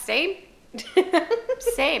 Same.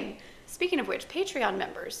 Same. Speaking of which, Patreon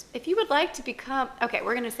members, if you would like to become... Okay,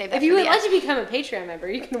 we're going to save that If you for would the like end. to become a Patreon member,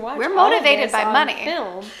 you can watch. We're all of motivated this by on money.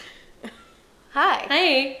 Film. Hi.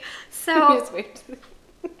 Hey. So, Just wait.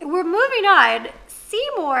 we're moving on.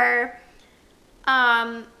 Seymour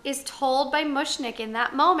is told by Mushnick in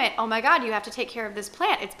that moment, oh my God, you have to take care of this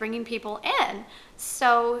plant. It's bringing people in.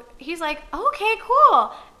 So he's like, okay,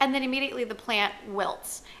 cool. And then immediately the plant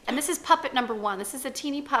wilts. And this is puppet number 1. This is a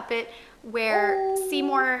teeny puppet where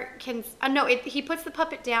Seymour can, he puts the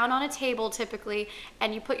puppet down on a table typically,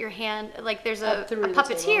 and you put your hand, like there's a Up through the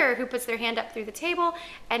puppeteer who puts their hand up through the table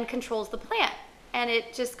and controls the plant. And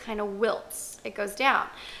it just kind of wilts. It goes down.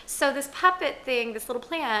 So this puppet thing, this little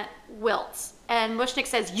plant, wilts. And Mushnick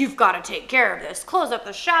says, you've got to take care of this. Close up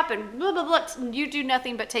the shop and blah, blah, blah. You do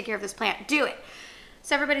nothing but take care of this plant. Do it.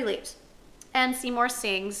 So everybody leaves. And Seymour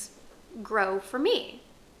sings Grow for Me.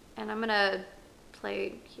 And I'm going to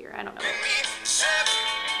play here. I don't know. Oh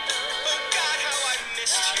God, how I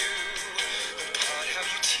missed you. God, how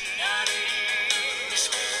you tease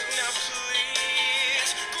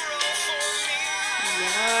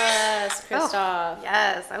stuff.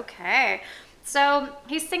 Yes, okay. So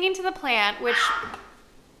he's singing to the plant, which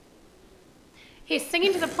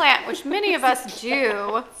many of us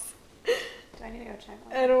do. Do I need to go check on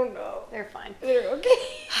them? I don't know. They're fine. They're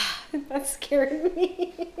okay. That's scaring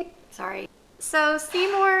me. Sorry. So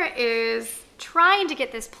Seymour is trying to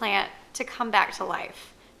get this plant to come back to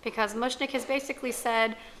life because Mushnik has basically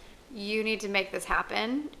said, you need to make this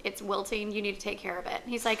happen. It's wilting. You need to take care of it.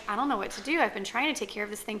 He's like, I don't know what to do. I've been trying to take care of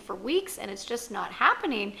this thing for weeks and it's just not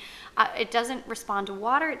happening. It doesn't respond to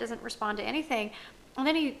water. It doesn't respond to anything. And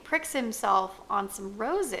then he pricks himself on some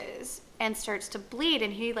roses and starts to bleed,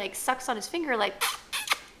 and he like sucks on his finger like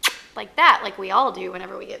that, like we all do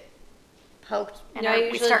whenever we get poked and I we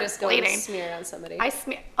usually start just go bleeding. and smear it on somebody. I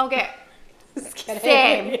smear. Okay. Just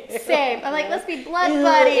kidding. Same. I'm like, let's be blood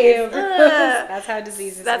buddies. Ugh. That's how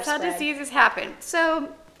diseases That's are how spread. diseases happen.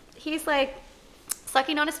 So he's like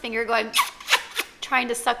sucking on his finger, trying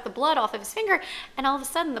to suck the blood off of his finger, and all of a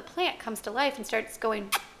sudden the plant comes to life and starts going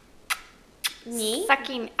Me?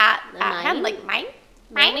 sucking at him Mine? like mine.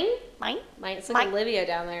 It's like Olivia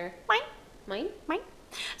down there. Mine?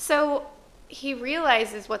 So he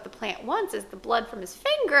realizes what the plant wants is the blood from his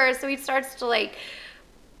finger, so he starts to like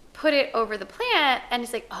put it over the plant, and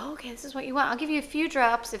he's like, oh, okay, this is what you want. I'll give you a few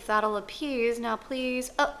drops if that'll appease. Now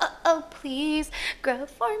please, please grow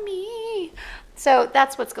for me. So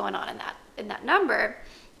that's what's going on in that number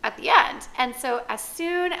at the end. And so as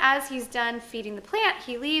soon as he's done feeding the plant,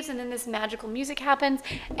 he leaves, and then this magical music happens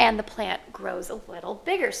and the plant grows a little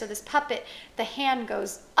bigger. So this puppet, the hand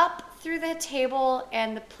goes up through the table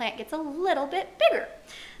and the plant gets a little bit bigger.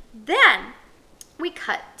 Then we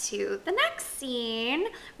cut to the next scene,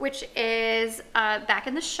 which is back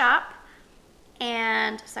in the shop.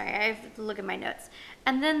 And sorry, I have to look at my notes.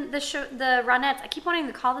 And then the Ronettes, I keep wanting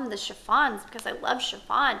to call them the chiffons because I love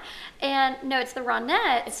chiffon. And no, it's the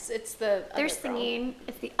Ronettes. It's the They're singing,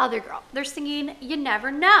 it's the other girl. They're singing, You Never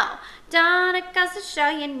Know. Donna goes to show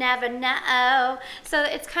you never know. So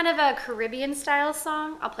it's kind of a Caribbean style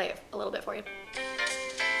song. I'll play it a little bit for you.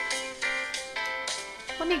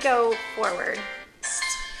 Let me go forward.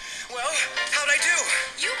 Well, how'd I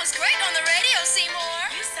do? You was great on the radio,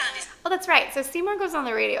 Seymour. You sounded. Oh, that's right. So Seymour goes on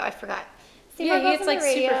the radio. I forgot. Seymour Yeah, he goes gets, on the like,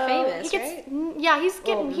 super radio. famous, He gets, right? Yeah, he's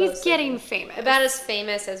mostly. getting famous. About as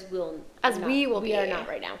famous as we will be. are not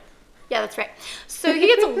right now. Yeah, that's right. So he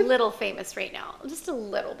gets a little famous right now, just a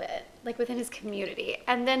little bit, like within his community.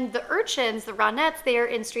 And then the urchins, the Ronettes, they are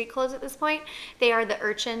in street clothes at this point. They are the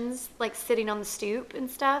urchins, like sitting on the stoop and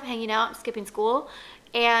stuff, hanging out, skipping school.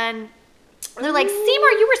 And they're like, Seymour,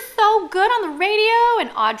 you were so good on the radio. And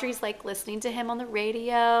Audrey's like listening to him on the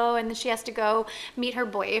radio. And then she has to go meet her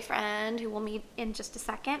boyfriend, who we'll meet in just a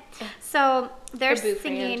second. So they're Her boofriend.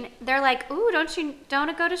 singing. They're like, ooh, don't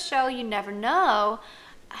it go to show you never know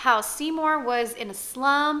how Seymour was in a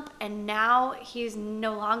slump and now he's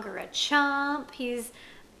no longer a chump. He's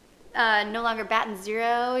no longer batting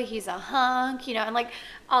zero. He's a hunk, and like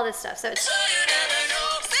all this stuff. So it's So you never know.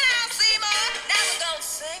 Sit down, Seymour. Now we're gonna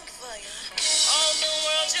sing for you. All the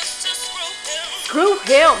world just to screw him. screw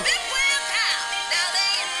him. Big wheel cow. Now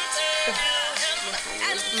they interview him.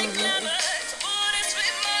 And they clever to put his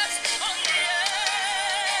sweet marks on the air.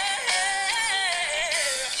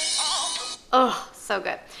 Oh, so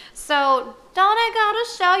good. So Donna gotta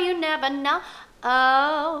show you never know.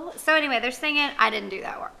 Oh, so anyway, they're singing. I didn't do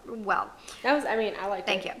that well. That was, I liked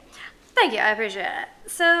Thank it. you. Thank you. I appreciate it.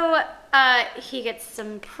 So he gets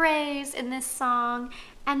some praise in this song,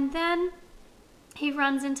 and then he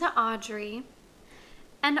runs into Audrey,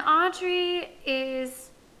 and Audrey is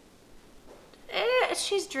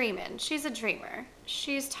she's dreaming. She's a dreamer.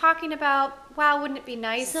 She's talking about, wow, wouldn't it be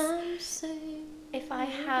nice Some say if I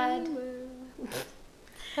had.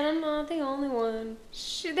 and I'm not the only one.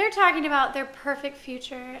 They're talking about their perfect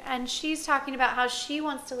future, and she's talking about how she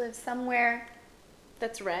wants to live somewhere.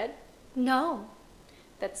 That's red? No,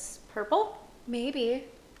 That's purple? maybe.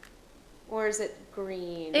 Or is it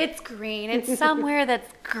green? It's green. It's somewhere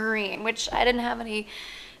that's green, which I didn't have any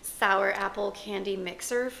sour apple candy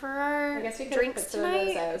mixer for our I guess we could drinks put some of those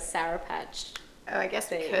tonight. Sour Patch. Oh, I guess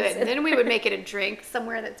we things. could. And then we would make it a drink,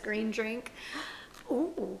 somewhere that's green drink.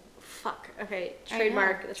 Ooh, fuck. Okay, I know.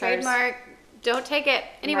 trademark. That's ours. Trademark. Don't take it.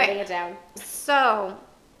 I'm writing Anyway, it down. so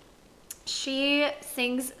she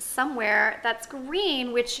sings somewhere that's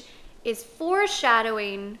green, which is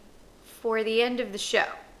foreshadowing for the end of the show.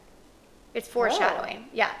 It's foreshadowing.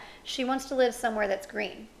 Yeah. She wants to live somewhere that's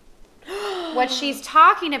green. What she's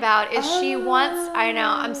talking about is she wants, I know,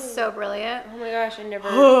 I'm so brilliant. Oh my gosh, I never.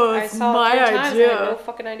 Oh, I it's saw my it 3 times. I idea. had no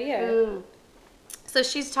fucking idea. So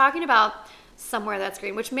she's talking about somewhere that's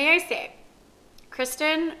green, which may I say,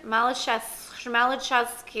 Kristen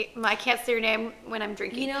Malachowski. I can't say her name when I'm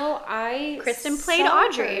drinking. You know, Kristen played saw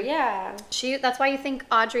Audrey. her, yeah. That's why you think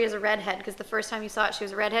Audrey is a redhead, because the first time you saw it, she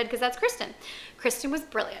was a redhead, because that's Kristen. Kristen was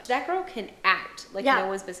brilliant. That girl can act like Yeah. no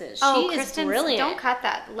one's business. Oh, She is Kristen, brilliant. don't cut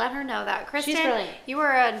that. Let her know that. Kristen, brilliant. you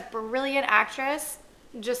are a brilliant actress.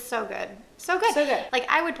 Just so good. So good. So good. Like,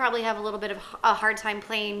 I would probably have a little bit of a hard time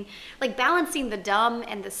playing, like, balancing the dumb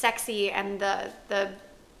and the sexy and the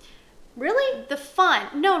Really? the fun.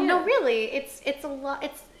 No, Yeah. really. It's a lot.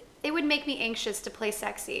 It would make me anxious to play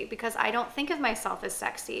sexy, because I don't think of myself as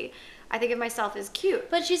sexy. I think of myself as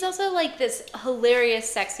cute. But she's also like this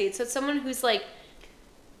hilarious sexy. So it's someone who's like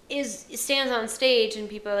stands on stage and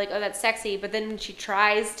people are like, oh, that's sexy. But then when she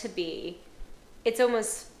tries to be, it's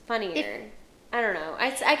almost funnier. I don't know.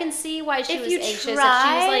 I can see why she If was you anxious.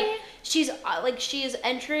 That try- she is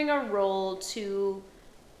entering a role to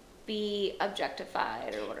be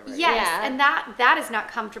objectified or whatever. Yes, Yeah. and that is not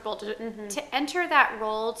comfortable to enter that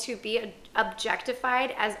role, to be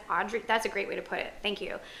objectified as Audrey. That's a great way to put it. Thank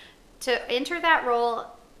you. To enter that role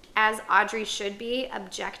as Audrey should be,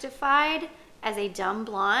 objectified as a dumb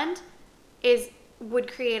blonde, would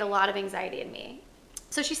create a lot of anxiety in me.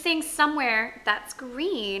 So she sings Somewhere That's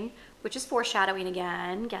Green, which is foreshadowing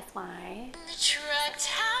again. Guess why? The tract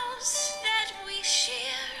house that we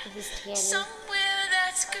share, somewhere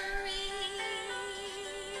that's green.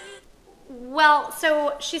 Well,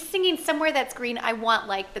 so she's singing Somewhere That's Green. I want,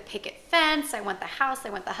 like, the picket fence. I want the house. I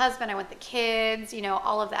want the husband. I want the kids,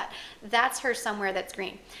 all of that. That's her Somewhere That's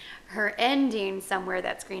Green. Her ending, Somewhere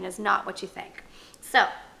That's Green, is not what you think. So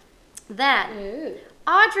then, Ooh.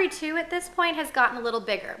 Audrey, too, at this point, has gotten a little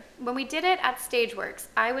bigger. When we did it at Stageworks,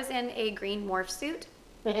 I was in a green morph suit.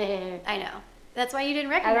 I know. That's why you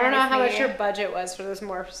didn't I recognize don't know how me. much your budget was for those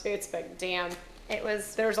morph suits, but damn, It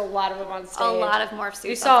was there's a lot of them on stage. a lot of morph suits.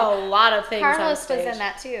 You saw a lot of things on Carlos stage. was in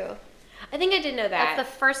that, too. I think I did know that. That's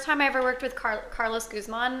the first time I ever worked with Carlos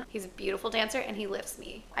Guzman. He's a beautiful dancer, and he lifts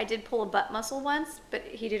me. I did pull a butt muscle once, but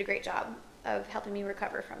he did a great job of helping me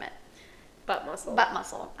recover from it. butt muscle. Butt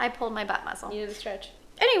muscle. I pulled my butt muscle. You did the stretch.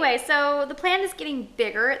 Anyway, so the plant is getting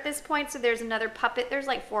bigger at this point. So there's another puppet. There's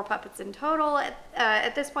like 4 puppets in total.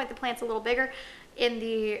 At this point, the plant's a little bigger in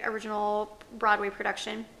the original Broadway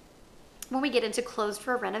production. When we get into Closed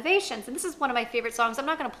for Renovations, and this is one of my favorite songs. I'm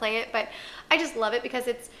not going to play it, but I just love it because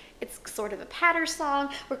it's sort of a patter song.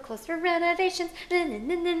 We're closed for renovations.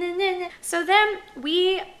 So then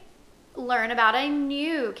we learn about a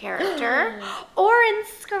new character, Orin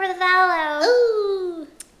Scrivello. Ooh.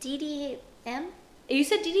 DDM? You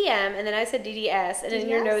said DDM, and then I said DDS, and in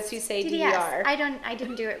your notes you say DDR. I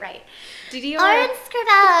didn't do it right. DDR. Orin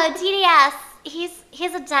Scrivello, DDS.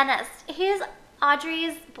 He's a dentist. He's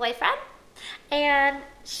Audrey's boyfriend, and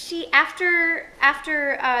she after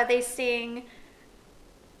they sing,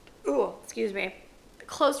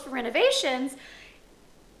 Closed for Renovations,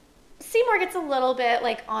 Seymour gets a little bit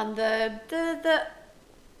like on the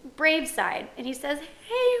brave side, and he says,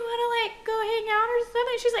 "Hey, you want to like go hang out or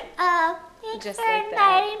something?" She's like, "Oh, thanks Just for like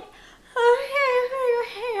that. inviting."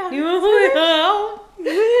 Okay, You want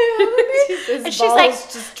and His she's like,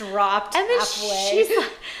 balls just dropped and then halfway. she's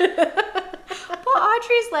like, but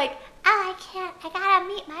Audrey's like, "Oh, I can't. I gotta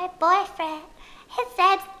meet my boyfriend. His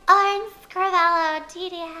name's Orin Scrivello,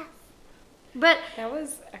 DDS." But That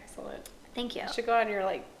was excellent. thank you. You should go on your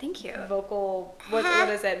Thank you. vocal. What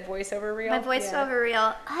is that voiceover reel? My voiceover Yeah.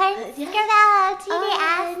 reel. Orin Scrivello,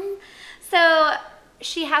 DDS. So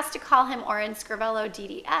she has to call him Orin Scrivello,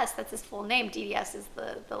 DDS. That's his full name. DDS is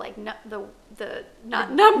the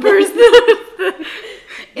not numbers.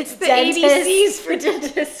 It's the Dentist. ABCs for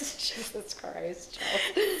dentist. Jesus Christ,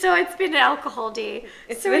 Chelsea. So it's been alcohol day.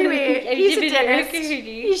 It's So been- anyway, have he's you a been dentist. alcohol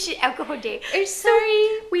day? He's alcohol day. I'm So sorry.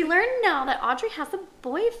 we learn now that Audrey has a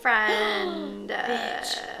boyfriend.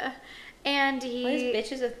 Bitch. And What is he.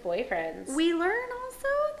 bitches with boyfriends? We learn also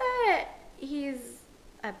that he's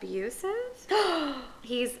abusive.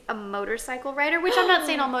 He's a motorcycle rider, which I'm not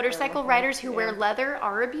saying all motorcycle riders who wear leather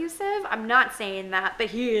are abusive. I'm not saying that,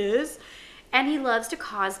 but he is. And he loves to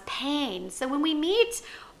cause pain. So when we meet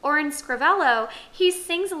Orin Scrivello, he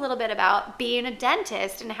sings a little bit about being a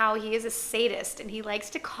dentist and how he is a sadist and he likes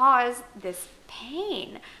to cause this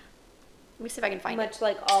pain. Let me see if I can find it. Much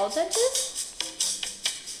like all dentists.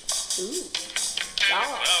 Ooh. When I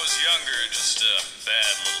was younger, just a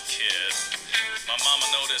bad little kid, my mama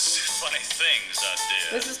noticed funny things I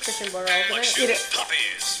did. This is Christian Borle, isn't Like it? shooting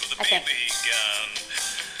puppies with a Okay. BB gun.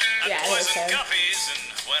 I'd Yeah, it is poison him. guppies, and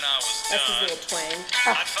when I was That's his done, little twang.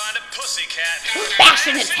 I'd find a pussycat and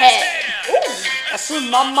Bashing its head. That's what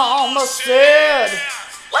my mama said.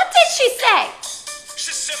 What did she say?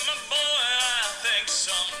 She said, my boy, I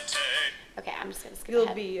someday. Okay, I'm just gonna skip You'll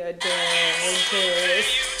ahead. be a You dentist.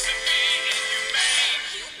 to be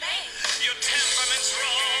inhumane. Your temperament's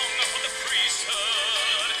wrong for the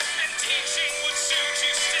priesthood, and teaching would suit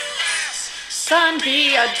you still less. Son,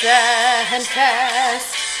 be a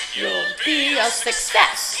dentist. You'll be a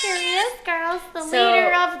success. Here he is, girls, the So-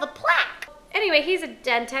 leader of the plaque. Anyway, he's a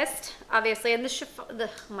dentist, obviously, and the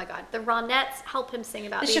Ronettes help him sing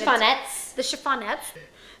about The being a chiffonettes. the chiffonettes.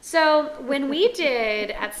 So when we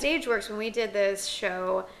did at Stageworks, when we did this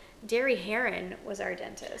show, Derry Heron was our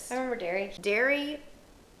dentist. I remember Derry. Derry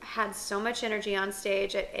had so much energy on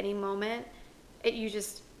stage at any moment.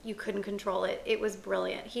 You couldn't control it. It was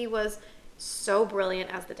brilliant. He was so brilliant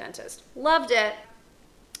as the dentist. Loved it.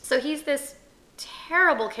 So he's this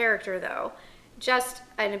terrible character though. Just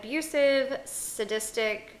an abusive,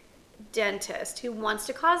 sadistic dentist who wants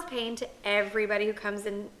to cause pain to everybody who comes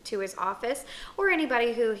into his office or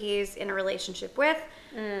anybody who he's in a relationship with.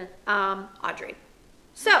 Audrey.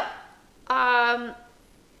 So,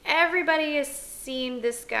 everybody has seen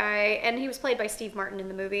this guy, and he was played by Steve Martin in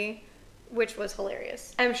the movie, which was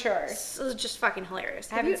hilarious. I'm sure. It was just fucking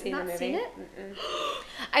hilarious. I haven't you seen not the movie. seen it?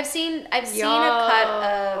 I've seen a Yo, cut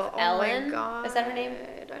of oh Ellen. my God. Is that her name?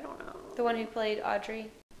 I don't know. The one who played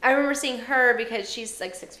Audrey. I remember seeing her because she's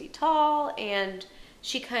like 6 feet tall, and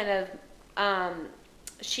she kind of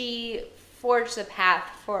she forged the path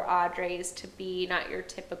for Audrey's to be not your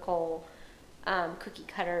typical cookie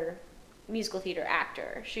cutter musical theater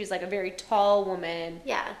actor. She's like a very tall woman.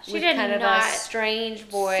 Yeah, she with did kind of not a strange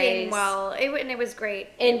voice. sing well. And it was great.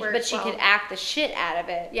 It And worked but she well. could act the shit out of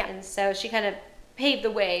it. Yeah. And so she kind of paved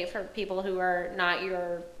the way for people who are not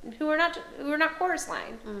chorus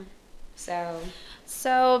line.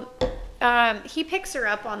 So he picks her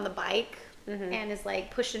up on the bike and is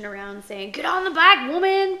like pushing around saying, "Get on the bike,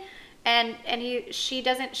 woman." And she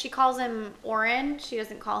calls him Oren. She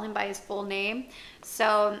doesn't call him by his full name.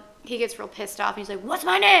 So he gets real pissed off. He's like, "What's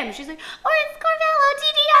my name?" She's like, "Oren Scarvello,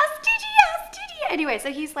 DDS. Anyway,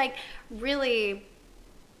 so he's like really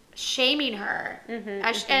shaming her.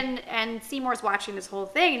 And Seymour's watching this whole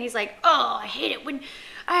thing, and he's like, "Oh, I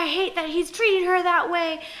hate that he's treating her that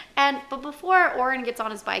way." But before Oren gets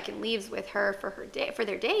on his bike and leaves with her for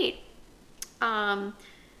their date,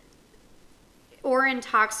 Oren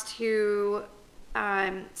talks to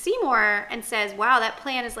Seymour and says, "Wow, that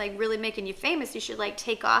plan is like really making you famous. You should like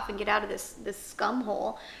take off and get out of this scum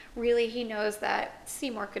hole." Really, he knows that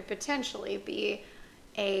Seymour could potentially be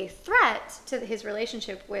a threat to his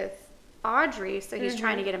relationship with Audrey, so he's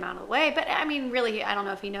trying to get him out of the way. But I mean, really, I don't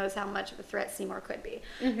know if he knows how much of a threat Seymour could be.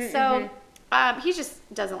 He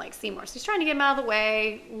just doesn't like Seymour, so he's trying to get him out of the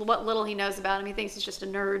way. What little he knows about him, he thinks he's just a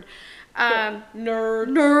nerd.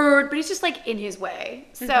 Nerd, but he's just like in his way.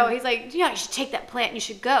 So he's like, "Yeah, you should take that plant and you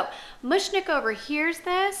should go." Mushnick overhears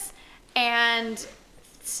this and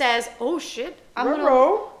says, "Oh shit, I'm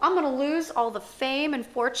gonna lose all the fame and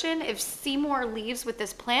fortune if Seymour leaves with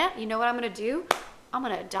this plant. You know what I'm gonna do? I'm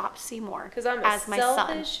gonna adopt Seymour Because I'm as a my son."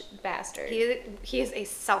 selfish bastard. He is a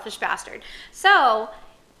selfish bastard. So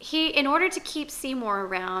in order to keep Seymour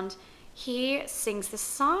around, he sings this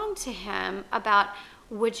song to him about,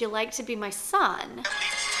 "Would you like to be my son?"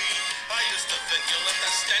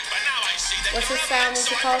 What's this sound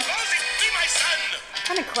music called?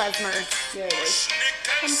 Kind of klezmer. There it is.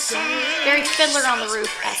 Very Fiddler on the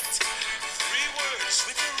Roof-esque. Three words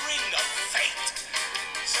with the ring of fate.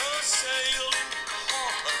 So say you'll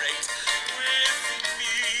cooperate with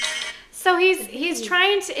me. So he's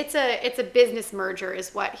trying to. It's a business merger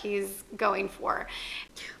is what he's going for.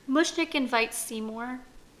 Mushnick invites Seymour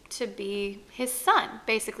to be his son.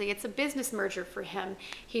 Basically, it's a business merger for him.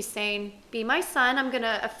 He's saying, "Be my son. I'm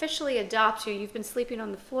gonna officially adopt you. You've been sleeping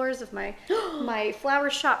on the floors of my flower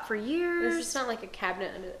shop for years." This is not like a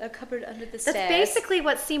cupboard under the That's stairs. basically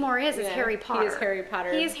what Seymour is Yeah, Harry he Potter. is Harry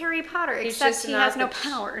Potter. He is Harry Potter, He's except just he not has no the-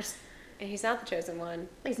 powers. And he's not the chosen one.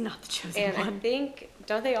 He's not the chosen And I one. think,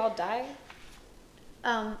 don't they all die?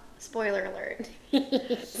 Spoiler alert.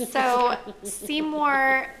 So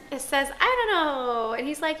Seymour says, "I don't know." And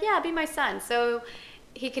he's like, "Yeah, be my son." So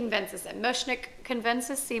he convinces him. Mushnick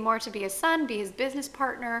convinces Seymour to be his son, be his business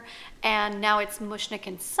partner. And now it's Mushnick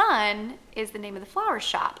and Son is the name of the flower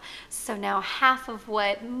shop. So now half of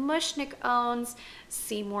what Mushnick owns,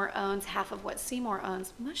 Seymour owns. Half of what Seymour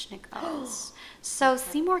owns, Mushnick owns. So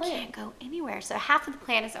Seymour can't go anywhere. So half of the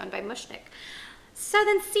plan is owned by Mushnick. So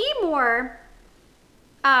then Seymour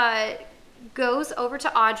goes over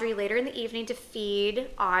to Audrey later in the evening to feed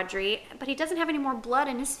Audrey, but he doesn't have any more blood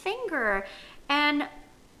in his finger. And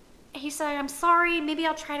he said, "I'm sorry, maybe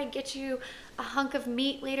I'll try to get you a hunk of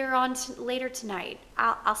meat later tonight.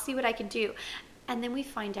 I'll see what I can do." And then we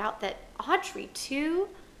find out that Audrey, too,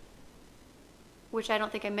 which I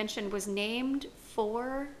don't think I mentioned, was named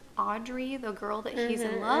for Audrey, the girl that he's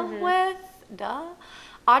in love with. Duh.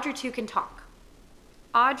 Audrey, too, can talk.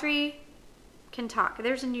 Audrey can talk.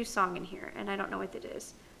 There's a new song in here, and I don't know what it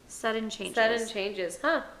is. Sudden Changes. Sudden Changes,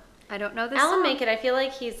 huh? I don't know this Alan song. Menken, I feel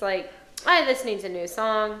like he's like, this needs a new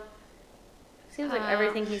song. Seems like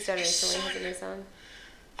everything he's done recently has a new song.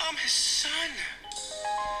 I'm his son.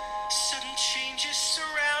 Sudden changes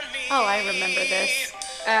surround me. Oh, I remember this.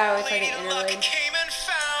 Oh, it's like Lady an Luck interlude. came and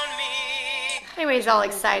found me. Anyway, he's all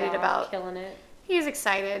excited Wow, about... killing it. He's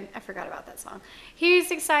excited. I forgot about that song.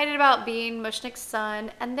 He's excited about being Mushnik's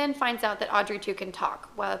son, and then finds out that Audrey 2 can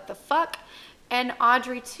talk. What the fuck? And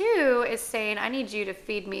Audrey 2 is saying, I need you to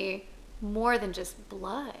feed me more than just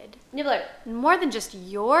blood. Nibbler. More than just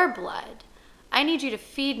your blood. I need you to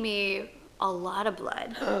feed me a lot of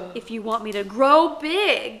blood. If you want me to grow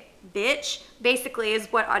big, bitch, basically is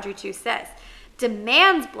what Audrey 2 says.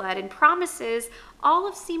 Demands blood and promises all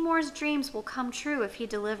of Seymour's dreams will come true if he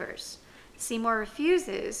delivers. Seymour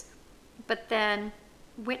refuses, but then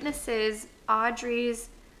witnesses Audrey's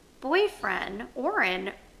boyfriend,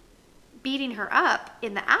 Orrin, beating her up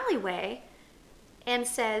in the alleyway and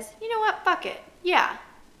says, you know what, fuck it. Yeah,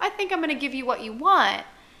 I think I'm going to give you what you want.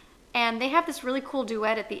 And they have this really cool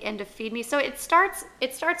duet at the end of Feed Me. So it starts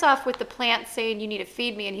off with the plant saying, you need to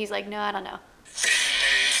feed me. And he's like, no, I don't know. Feed me.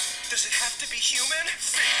 Does it have to be human?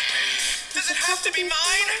 Feed me. Does it have to be mine?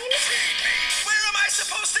 Feed me. Where am I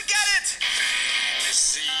supposed to get it? Feed me,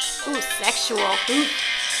 Seymour. Ooh, sexual. Ooh,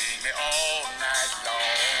 Feed me all night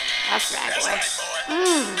long. that's right, That's boy.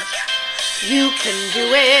 right, boy. You can do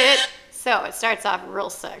it. So it starts off real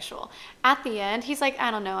sexual. At the end, he's like,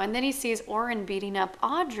 I don't know. And then he sees Orrin beating up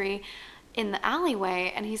Audrey in the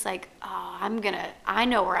alleyway, and he's like, oh, I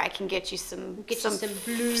know where I can get you something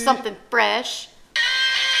fresh.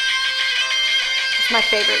 It's my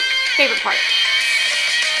favorite part.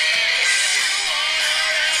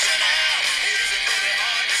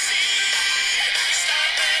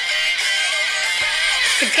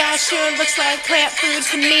 The guy sure looks like plant food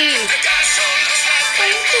to me.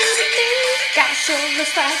 Guy sure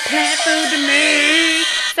looks like plant food to me.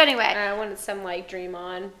 So anyway. I wanted some like Dream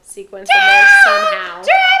On sequence in there somehow.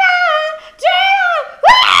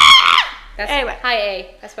 That's Anyway. high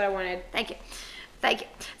A. That's what I wanted. Thank you.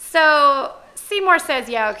 So Seymour says,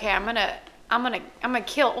 yeah, okay, I'm gonna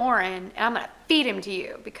kill Orrin and I'm gonna feed him to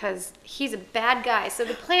you because he's a bad guy. So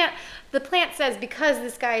the plant says because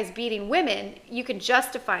this guy is beating women, you can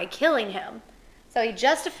justify killing him. So he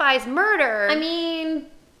justifies murder. I mean,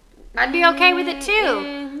 I'd be okay with it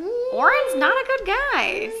too. Orrin's not a good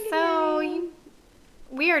guy. So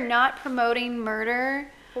we are not promoting murder.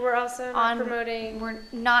 we're also not promoting. We're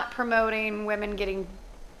not promoting women getting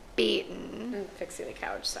beaten. I'm fixing the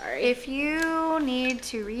couch, sorry. If you need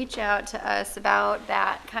to reach out to us about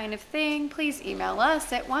that kind of thing, please email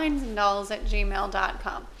us at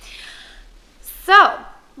winesandolls@gmail.com. So,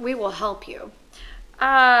 we will help you.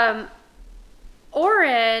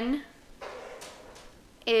 Orrin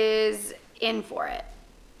is in for it,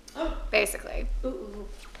 basically.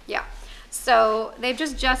 Yeah. So they've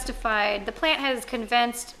just justified, the plant has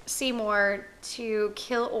convinced Seymour to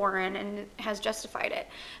kill Orrin and has justified it.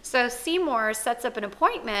 So Seymour sets up an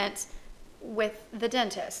appointment with the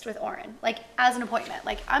dentist, with Orrin, like as an appointment,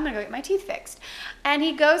 like I'm gonna go get my teeth fixed. And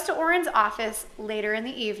he goes to Orrin's office later in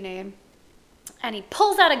the evening and he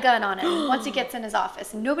pulls out a gun on him once he gets in his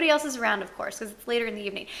office. And nobody else is around, of course, because it's later in the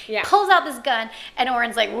evening. Yeah. Pulls out this gun and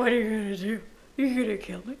Orrin's like, what are you gonna do? You're gonna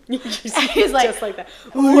kill me? He's like, just like that.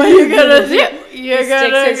 what are you gonna do? You're He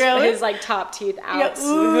gonna sticks kill me? his like top teeth out.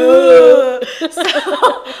 So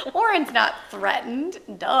Orrin's not threatened,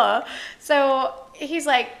 duh. So he's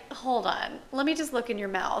like, hold on, let me just look in your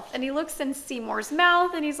mouth. And he looks in Seymour's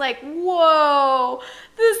mouth and he's like, whoa,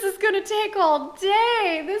 this is gonna take all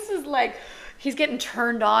day. This is like, he's getting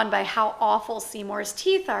turned on by how awful Seymour's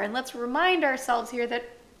teeth are. And let's remind ourselves here that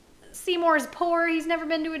Seymour's poor. He's never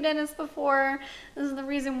been to a dentist before. This is the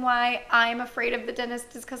reason why I'm afraid of the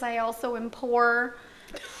dentist, is because I also am poor.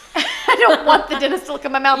 I don't want the dentist to look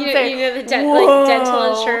at my mouth and say, You know the "Whoa."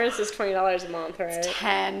 dental insurance is $20 a month, right?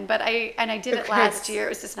 10, but I did it Okay. last year. It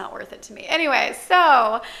was just not worth it to me. Anyway, so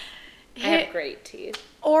I have great teeth.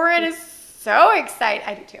 Orrin is so excited.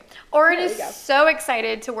 I do too. Orrin There is you go. so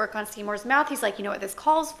excited to work on Seymour's mouth. He's like, you know what this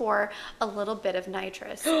calls for? A little bit of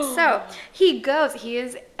nitrous. So he goes, he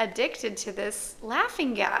is addicted to this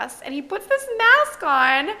laughing gas, and he puts this mask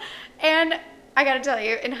on. And I gotta tell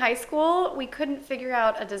you, in high school, we couldn't figure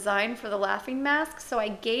out a design for the laughing mask, so I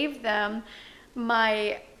gave them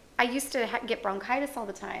my I used to get bronchitis all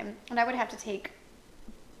the time, and I would have to take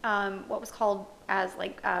what was called as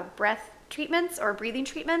like breath treatments or breathing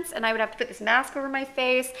treatments, and I would have to put this mask over my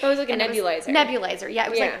face. Oh, it was like a and nebulizer. Nebulizer, yeah. It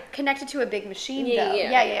was Yeah. like connected to a big machine Yeah, though.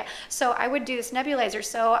 yeah. Yeah. So I would do this nebulizer.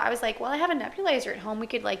 So I was like, well, I have a nebulizer at home. We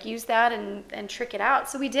could like use that and trick it out.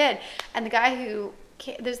 So we did. And the guy who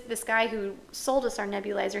there's this guy who sold us our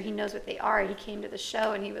nebulizer. He knows what they are. He came to the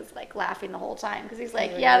show and he was like laughing the whole time because he's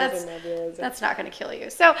like, yeah, that's not going to kill you.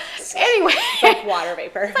 So anyway, It's like water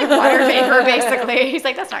vapor. it's like water vapor basically. He's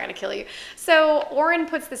like, that's not going to kill you. So Oren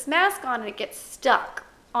puts this mask on and it gets stuck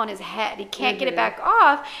on his head. He can't get it back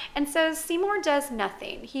off. And so Seymour does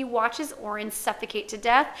nothing. He watches Oren suffocate to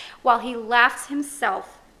death while he laughs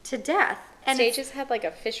himself to death. And it's- Stages had like a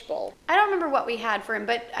fishbowl. I don't remember what we had for him,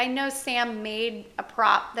 but I know Sam made a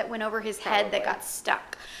prop that went over his head that got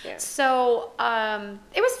stuck. Yeah. So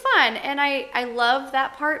it was fun, and I love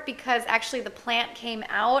that part because actually the plant came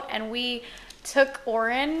out, and we took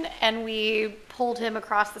Oren and we pulled him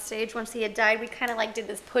across the stage once he had died. We kind of like did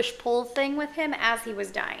this push-pull thing with him as he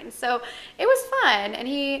was dying. So it was fun, and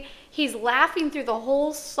he's laughing through the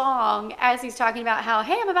whole song as he's talking about how,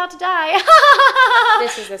 hey, I'm about to die.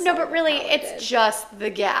 This is the No, song but really, Paula it's did. just the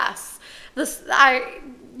gas.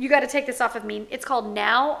 You got to take this off of me. It's called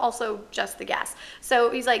Now, also just the gas. So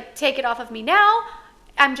he's like, take it off of me now.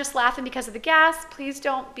 I'm just laughing because of the gas. Please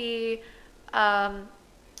don't be,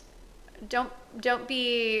 don't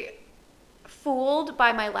be fooled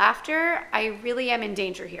by my laughter. I really am in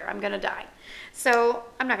danger here. I'm gonna die. So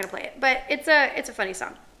I'm not gonna play it, but it's a funny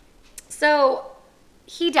song. So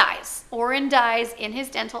he dies. Oren dies in his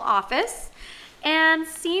dental office, and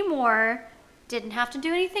Seymour didn't have to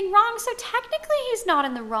do anything wrong, so technically he's not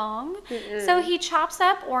in the wrong. So he chops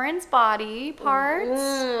up Oren's body parts,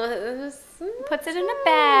 puts it in a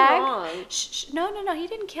bag. wrong. No, he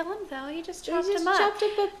didn't kill him though. He just chopped He just him up. chopped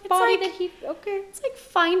up a It's body like- that he. Okay. It's like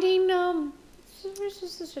finding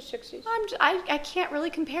I I can't really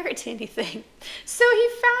compare it to anything. So he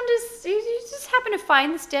just happened to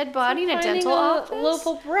find this dead body in a dental office. loaf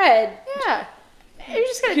of bread. Yeah. You're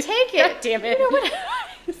just gonna take it. God damn it. You know what?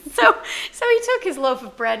 So he took his loaf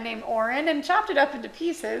of bread named Oren and chopped it up into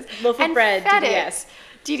pieces. Loaf of and bread, fed DDS.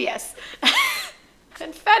 DDS.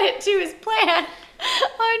 And fed it to his plant,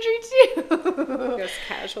 Audrey 2. Just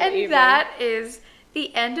casual And evening. that is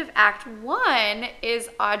the end of Act 1 is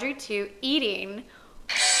Audrey 2 eating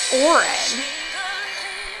Oren.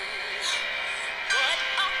 What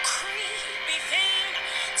a creepy thing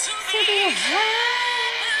to be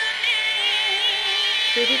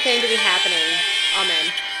Creepy thing to be happening.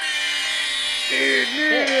 Amen.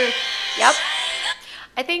 Yep.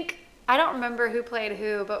 I think, I don't remember who played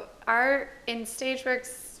who, but in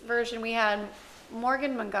Stageworks version we had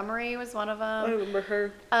Morgan Montgomery was one of them. I remember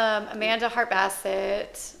her. Amanda Hart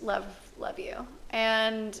Bassett, love you.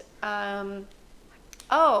 And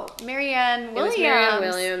Marianne Williams. It was Marianne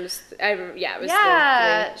Williams. It was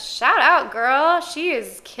Yeah, shout out, girl. She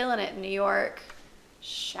is killing it in New York.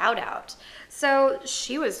 Shout out. So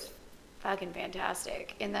she was fucking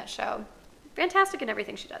fantastic in that show. Fantastic in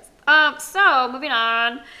everything she does. So moving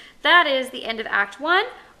on. That is the end of Act 1.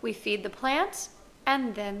 We feed the plant,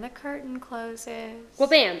 and then the curtain closes. Well,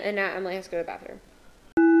 bam, and now Emily has to go to the bathroom.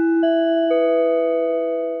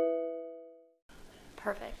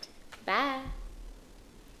 Perfect. Bye.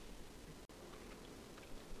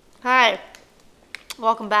 Hi.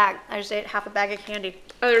 Welcome back. I just ate half a bag of candy.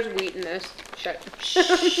 Oh, there's wheat in this. Shit.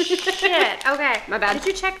 Shit. Okay. My bad. Did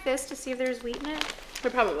you check this to see if there's wheat in it?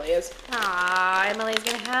 There probably is. Aw, Emily's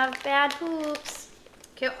gonna have bad poops.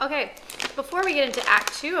 Okay, before we get into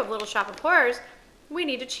Act 2 of Little Shop of Horrors, we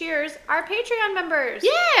need to cheers our Patreon members.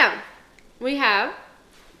 Yeah! We have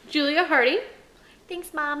Julia Hardy.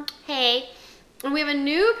 Thanks, Mom. Hey. And we have a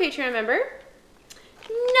new Patreon member,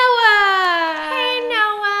 Noah. Hey,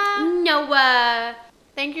 Noah. Noah.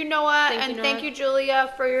 Thank you, Noah. Thank you, and Noah. thank you,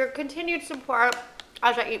 Julia, for your continued support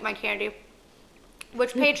as I eat my candy,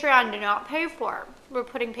 which Patreon did not pay for. We're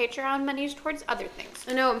putting Patreon monies towards other things.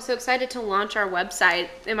 I know. I'm so excited to launch our website.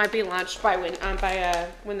 It might be launched by the time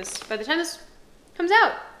this comes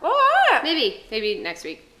out. Oh, Maybe next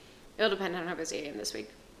week. It'll depend on how busy I am this week.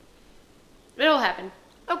 It'll happen.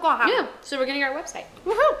 Oklahoma. Yeah. So we're getting our website.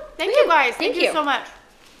 Woohoo! Thank you guys. Thank Thank you you. so much.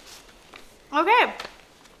 Okay,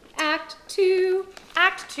 Act 2.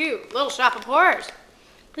 Act 2, Little Shop of Horrors.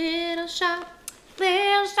 Little shop.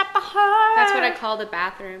 Little Shop of Horrors. That's what I call the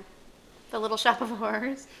bathroom. The Little Shop of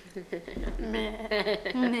Horrors. Meh.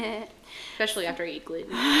 Meh. Especially after I eat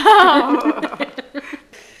gluten.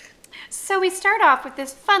 So we start off with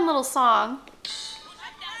this fun little song.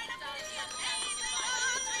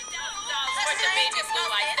 the baby's blue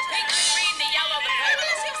lights, the pink, the green, the yellow, the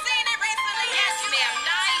purple. You've seen it recently? Yes, ma'am.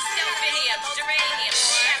 Nice delphiniums, geraniums,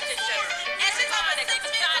 cactuses.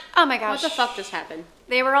 Oh my gosh. What the fuck just happened?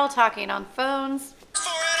 They were all talking on phones. For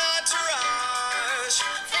an entourage.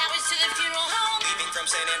 Flowers to the funeral home. Leaving from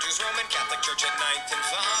St. Andrew's Roman Catholic Church at 9th and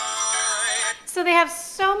Vine. So they have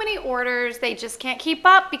so many orders, they just can't keep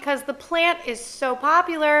up because the plant is so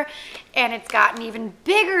popular, and it's gotten even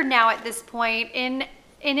bigger now at this point. In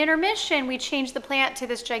intermission, we changed the plant to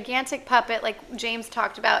this gigantic puppet like James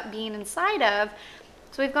talked about being inside of.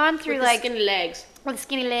 So we've gone through With the like skinny legs. with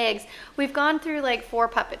skinny legs. We've gone through like 4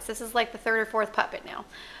 puppets. This is like the 3rd or 4th puppet now.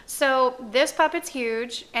 So this puppet's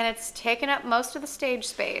huge, and it's taken up most of the stage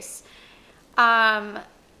space. And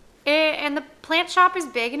the plant shop is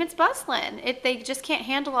big and it's bustling. They just can't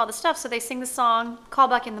handle all the stuff, so they sing the song "Call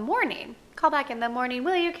Back in the Morning." Call back in the morning,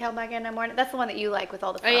 will you? Call back in the morning. That's the one that you like with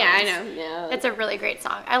all the Oh phones. yeah, I know. Yeah. It's a really great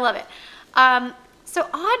song. I love it. So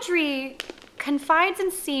Audrey confides in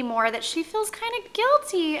Seymour that she feels kind of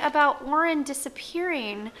guilty about Warren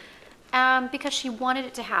disappearing because she wanted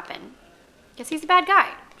it to happen. Because he's a bad guy.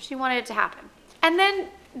 She wanted it to happen. And then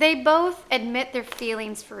they both admit their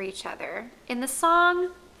feelings for each other. In the song,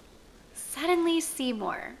 Suddenly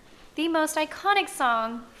Seymour, the most iconic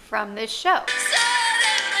song from this show.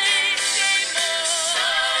 Suddenly Seymour,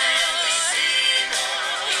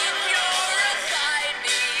 you purified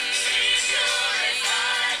me.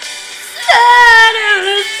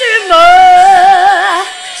 Suddenly Seymour,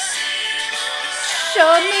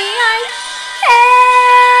 showed me I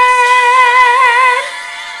can.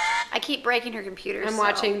 I keep breaking her computer. I'm so-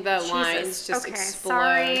 watching the Jesus. lines just Okay, explode.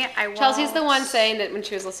 sorry, I won't. Chelsea's the one saying that when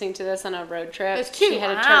she was listening to this on a road trip, It's too she had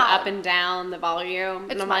to turn loud. up and down the volume.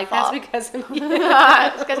 It's and I'm my like, fault. that's because of you.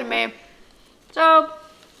 It's because of me. So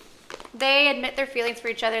they admit their feelings for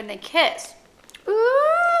each other and they kiss.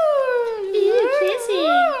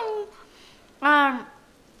 Kissing.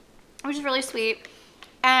 Which is really sweet,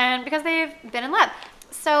 and because they've been in love.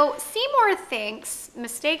 So Seymour thinks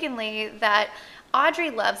mistakenly that Audrey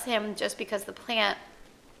loves him just because the plant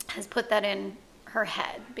has put that in her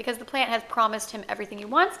head. Because the plant has promised him everything he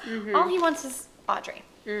wants. All he wants is Audrey.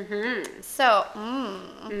 So,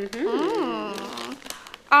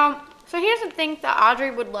 so he doesn't think that Audrey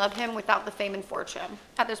would love him without the fame and fortune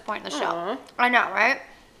at this point in the show. Aw. I know, right?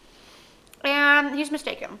 And he's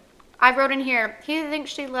mistaken. I wrote in here, he thinks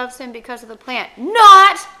she loves him because of the plant.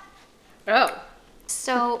 Not! Oh.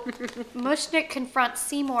 So Mushnick confronts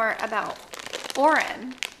Seymour about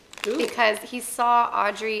Oren Ooh. because he saw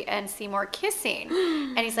Audrey and Seymour kissing.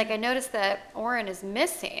 And he's like, I noticed that Oren is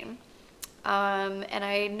missing. And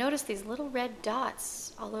I noticed these little red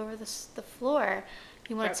dots all over the floor.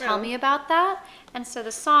 You want to tell me about that? And so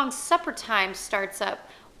the song Supper Time starts up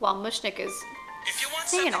while Mushnick is If you want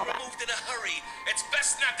singing something all that. removed in a hurry, it's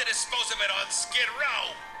best not to dispose of it on Skid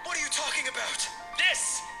Row. What are you talking about?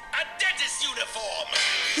 This! A dentist uniform!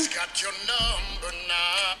 He's got your number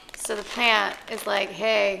now. So the plant is like,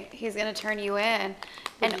 hey, he's going to turn you in.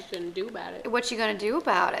 What And you gonna do about it? what you gonna do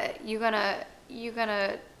about it? You gonna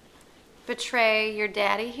betray your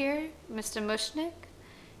daddy here, Mr. Mushnick?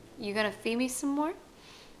 You gonna feed me some more?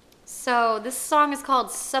 So this song is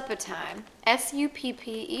called Supper Time.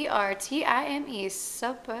 Suppertime.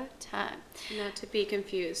 Supper Time. Not to be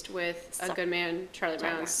confused with A Sup- Good Man, Charlie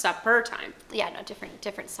Sorry. Brown's Supper Time. Yeah, no,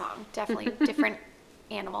 different song. Definitely different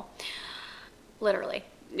animal. Literally.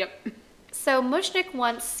 Yep. So Mushnick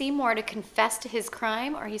wants Seymour to confess to his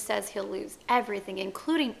crime, or he says he'll lose everything,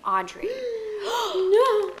 including Audrey.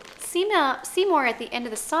 No. Seymour at the end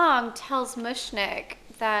of the song tells Mushnick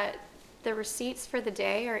that the receipts for the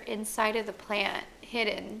day are inside of the plant,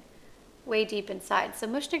 hidden way deep inside. So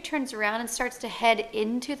Mushnick turns around and starts to head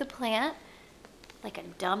into the plant like a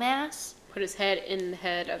dumbass Put his head in the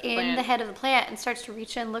head of the in plant. the head of the plant and starts to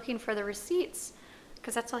reach in looking for the receipts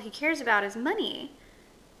because that's all he cares about is money.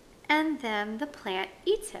 And then the plant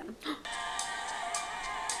eats him.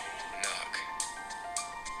 Knock.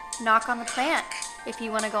 Knock on the plant if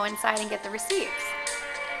you want to go inside and get the receipts.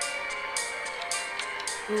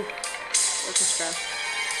 Ooh. Orchestra.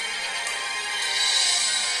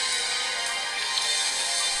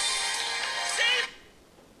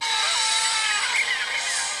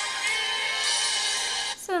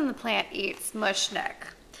 So then the plant eats Mushnick.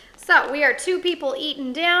 So we are 2 people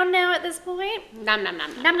eaten down now at this point. Nom nom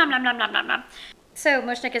nom. Nom nom nom nom nom nom nom. So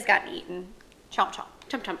Mushnick has gotten eaten. Chomp chomp.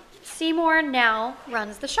 Chum chum. Seymour now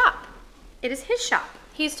runs the shop. It is his shop.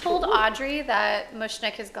 He's told Audrey that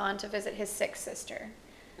Mushnick has gone to visit his sick sister.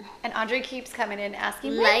 And Audrey keeps coming in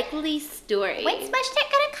asking, Likely story. when's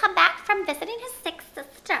Mushnick gonna come back from visiting his sick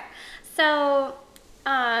sister? So,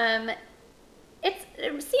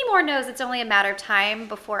 Seymour knows it's only a matter of time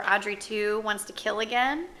before Audrey 2 wants to kill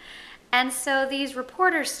again. And so these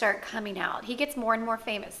reporters start coming out. He gets more and more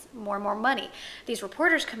famous, more and more money. These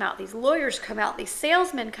reporters come out, these lawyers come out, these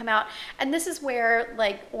salesmen come out. And this is where,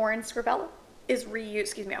 like, Orin Scrivello is reused.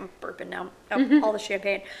 Excuse me, I'm burping now. All the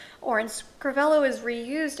champagne. Orin Scrivello is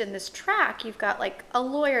reused in this track. You've got, like, a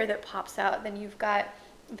lawyer that pops out. Then you've got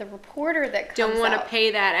the reporter that comes Don't want to out.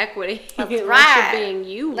 pay that equity. That's unless right. you're being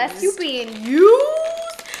used. Unless you're being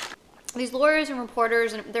used. These lawyers and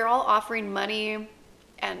reporters, and they're all offering money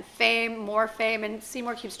and fame, more fame, and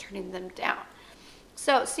Seymour keeps turning them down.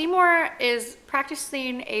 So Seymour is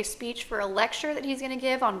practicing a speech for a lecture that he's going to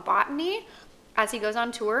give on botany as he goes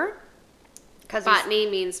on tour. Because Botany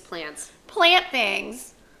means plants. plant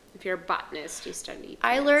things. If you're a botanist, you study plants.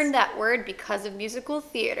 I learned that word because of musical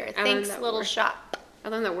theater. I learned Thanks, that Little word. Shop. I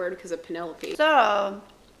learned that word because of Penelope. So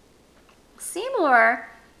Seymour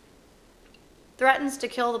threatens to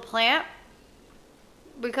kill the plant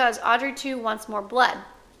because Audrey 2 wants more blood,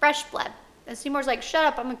 fresh blood. And Seymour's like, shut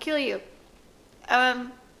up, I'm gonna kill you.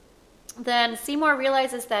 Then Seymour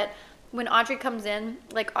realizes that when Audrey comes in,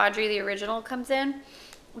 like Audrey the original comes in,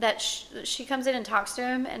 that she comes in and talks to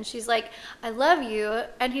him and she's like, I love you.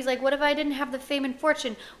 And he's like, what if I didn't have the fame and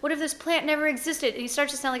fortune? What if this plant never existed? And he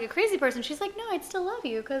starts to sound like a crazy person. She's like, no, I'd still love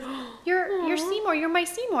you because you're Seymour, you're my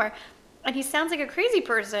Seymour. And he sounds like a crazy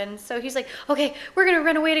person. So he's like, okay, we're going to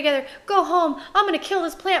run away together. Go home. I'm going to kill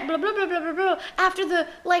this plant, blah, blah, blah, blah, blah, blah, after the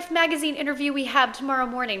Life magazine interview we have tomorrow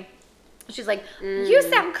morning. She's like, you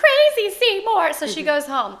sound crazy, Seymour. So she goes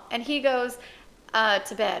home and he goes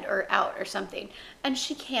to bed or out or something. And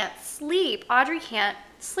she can't sleep. Audrey can't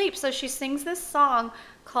sleep. So she sings this song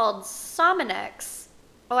called Sominex.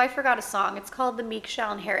 Oh, I forgot a song. It's called The Meek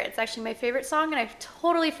Shall Inherit. It's actually my favorite song and I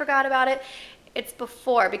totally forgot about it. It's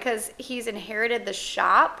before because he's inherited the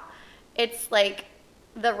shop. It's like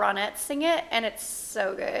the Ronettes sing it and it's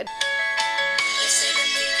so good.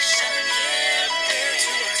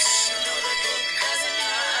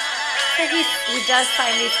 So he does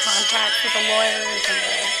sign these contracts with the lawyers and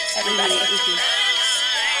everybody.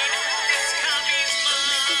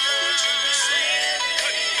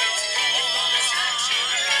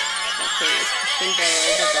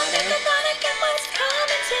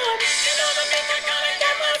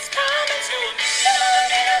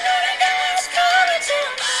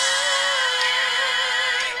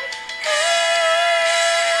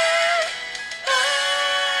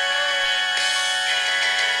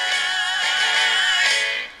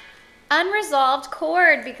 Unresolved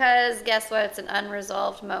chord because guess what? It's an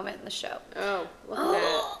unresolved moment in the show. Oh, look at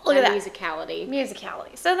that. Look at that. Musicality.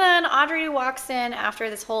 Musicality. So then Audrey walks in after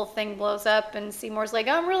this whole thing blows up and Seymour's like,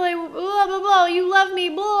 I'm really blah, blah, blah, you love me,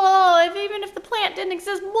 blah, even if the plant didn't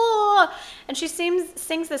exist, blah. And she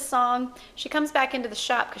sings this song. She comes back into the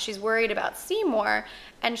shop because she's worried about Seymour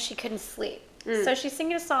and she couldn't sleep. So she's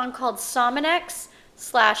singing a song called Sominex /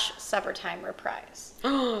 Supper Time Reprise.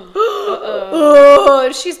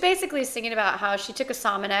 She's basically singing about how she took a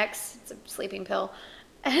Sominex, it's a sleeping pill,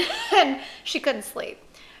 and she couldn't sleep.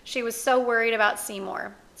 She was so worried about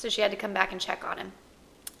Seymour, so she had to come back and check on him.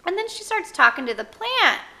 And then she starts talking to the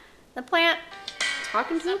plant. The plant,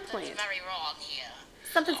 Talking to a plant. Very wrong here.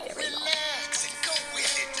 something's very wrong. Relax and go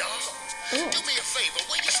with it, dog. Do me a favor,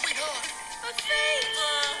 will you, sweetheart? A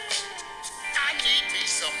favor. I need me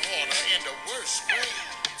some water in the worst way.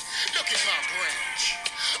 Look at my branch.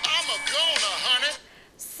 I'm a goner, honey.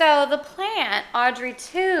 So the plant, Audrey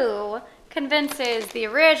 2, convinces the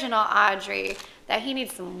original Audrey that he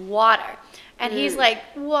needs some water. And he's like,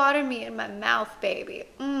 water me in my mouth, baby.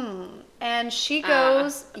 And she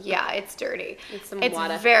goes, yeah, it's dirty. It's some It's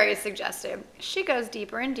water. very suggestive. She goes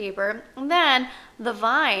deeper and deeper. And then the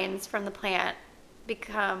vines from the plant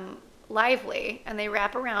become lively and they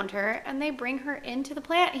wrap around her and they bring her into the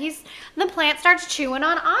plant. The plant starts chewing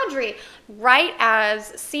on Audrey right as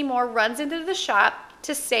Seymour runs into the shop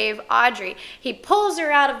to save Audrey. He pulls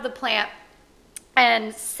her out of the plant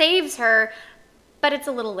and saves her, but it's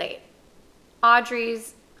a little late.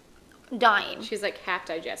 Audrey's dying. She's like half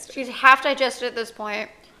digested. She's half digested at this point.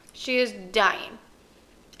 She is dying.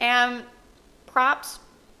 And props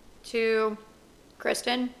to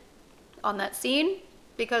Kristen on that scene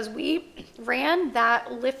because we ran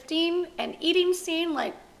that lifting and eating scene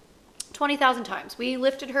like 20,000 times. We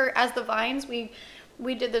lifted her as the vines. We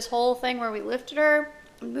did this whole thing where we lifted her,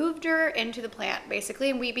 moved her into the plant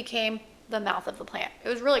basically, and we became the mouth of the plant. It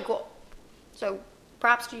was really cool. So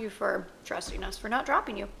props to you for trusting us, for not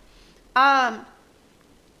dropping you.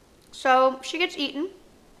 So she gets eaten,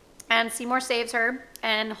 and Seymour saves her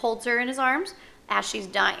and holds her in his arms as she's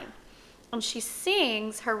dying. And she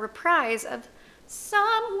sings her reprise of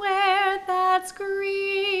somewhere that's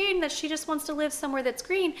green, that she just wants to live somewhere that's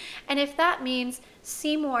green. And if that means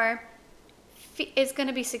Seymour is going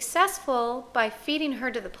to be successful by feeding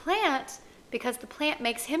her to the plant because the plant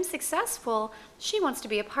makes him successful, she wants to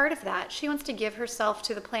be a part of that. She wants to give herself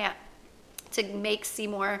to the plant to make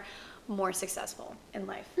Seymour more successful in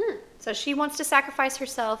life. So she wants to sacrifice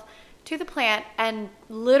herself to the plant and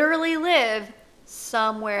literally live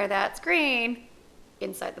somewhere that's green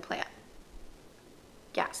inside the plant.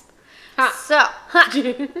 Gasp. So,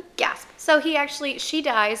 gasp. So she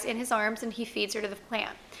dies in his arms and he feeds her to the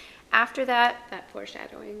plant. After that, That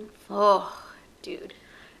foreshadowing. oh, dude.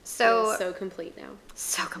 So, So complete now.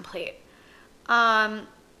 so complete.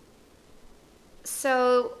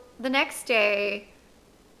 So the next day,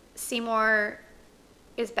 Seymour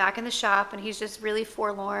is back in the shop and he's just really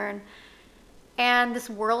forlorn. And this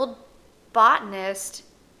world botanist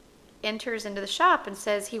enters into the shop and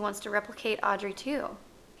says he wants to replicate Audrey 2.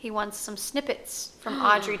 He wants some snippets from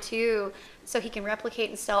Audrey 2 so he can replicate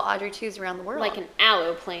and sell Audrey 2s around the world. Like an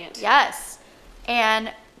aloe plant. Yes.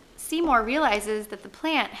 And Seymour realizes that the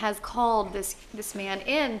plant has called this man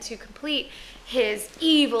in to complete his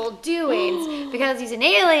evil doings because he's an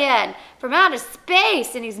alien from outer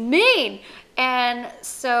space and he's mean. And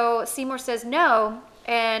so Seymour says no,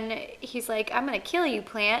 and he's like, I'm going to kill you,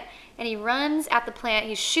 plant. And he runs at the plant.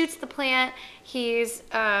 He shoots the plant. He's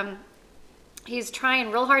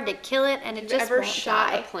trying real hard to kill it, and it just Ever won't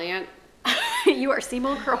shot die. a plant? You are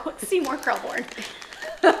Seymour Krelborn.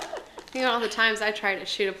 You know all the times I try to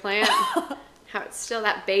shoot a plant, how it's still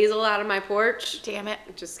that basil out of my porch. Damn it.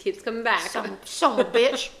 It just keeps coming back. Son of a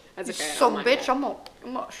bitch. That's okay, I don't Son of a mind bitch. that.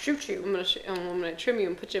 I'm gonna shoot you. I'm gonna trim you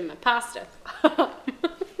and put you in my pasta.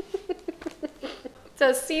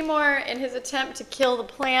 So Seymour, in his attempt to kill the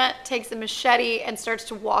plant, takes a machete and starts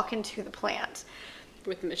to walk into the plant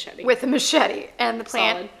With the machete. with a machete, and the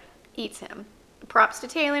plant Solid. eats him. Props to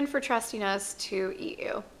Talon for trusting us to eat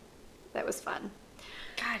you. That was fun.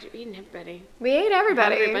 God, you're eating everybody. We ate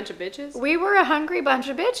everybody. Hungry bunch of bitches. We were a hungry bunch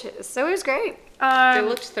of bitches, so it was great. They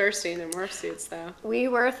looked thirsty in their morph suits, though. We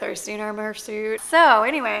were thirsty in our Murph suit. So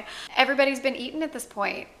anyway, everybody's been eaten at this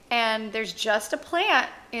point, and there's just a plant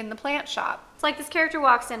in the plant shop. It's like this character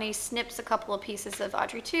walks in, he snips a couple of pieces of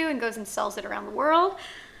Audrey 2 and goes and sells it around the world.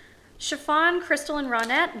 Chiffon, Crystal, and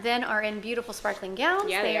Ronette then are in beautiful sparkling gowns.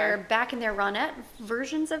 Yeah, they they are are. back in their Ronette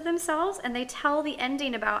versions of themselves, and they tell the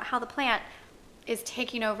ending about how the plant is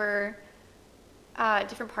taking over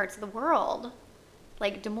different parts of the world,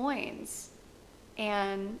 like Des Moines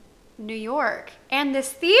and New York, and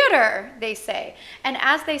this theater, they say. And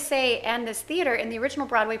as they say, and this theater, in the original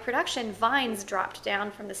Broadway production, vines dropped down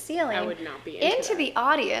from the ceiling I would not be into that. the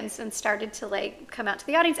audience and started to like come out to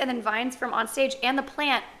the audience, and then vines from on stage and the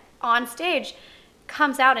plant on stage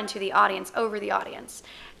comes out into the audience, over the audience.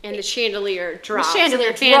 And the chandelier drops. The chandelier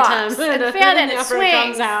and the phantom, drops, and the the phantom opera swings.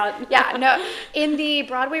 comes out. Yeah, no. In the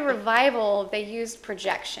Broadway revival, they used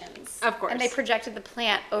projections. Of course. And they projected the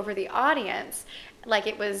plant over the audience, like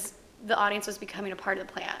it was, the audience was becoming a part of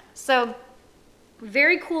the plant. So,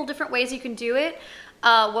 very cool different ways you can do it.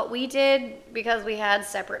 What we did, because we had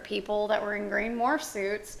separate people that were in green morph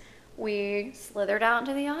suits, we slithered out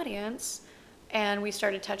into the audience. And we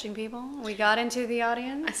started touching people. We got into the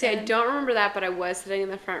audience. I see, I and- don't remember that, but I was sitting in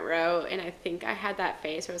the front row, and I think I had that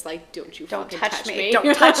face where I was like, don't you Don't fucking touch me. me.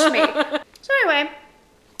 Don't touch me. So anyway,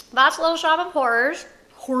 that's Little Shop of Horrors.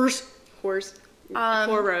 Horrors.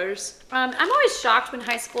 Horrors. I'm always shocked when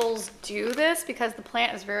high schools do this because the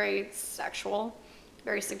plant is very sexual,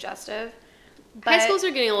 very suggestive. High But schools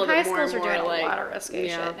are getting a little bit more High and schools are more, doing like, a lot of risque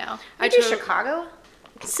yeah. shit now. I Maybe told- Chicago.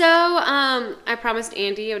 So, I promised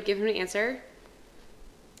Andy I would give him an answer.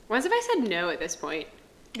 Once if I said no at this point?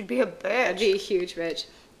 You'd be a bitch. I'd be a huge bitch.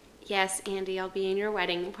 Yes, Andy, I'll be in your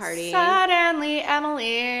wedding party. Suddenly,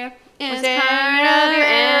 Emily Is was part of your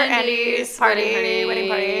Andy's party. wedding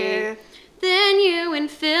party. Then you and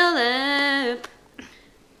Philip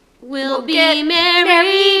will We'll be get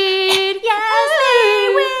married. Yes,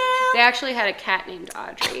 they will. They actually had a cat named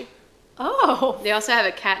Audrey. Oh. They also have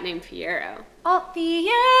a cat named Fiero. Oh,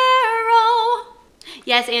 Fiero.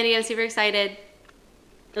 Yes, Andy, I'm super excited.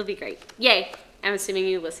 It'll be great. Yay. I'm assuming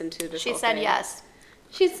you listened to this She whole said thing. yes.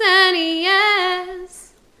 She said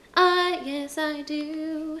yes. Yes, I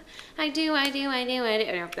do. I do.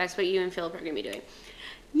 No, that's what you and Philip are going to be doing.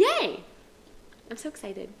 Yay. I'm so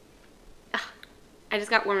excited. Ah, I just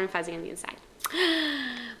got warm and fuzzy on the inside.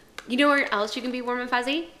 You know where else you can be warm and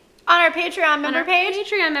fuzzy? On our Patreon member On our page.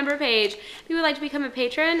 Patreon member page. If you would like to become a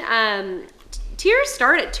patron, tiers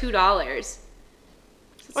start at $2.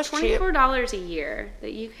 What's It's $24 a year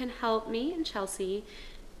that you can help me and Chelsea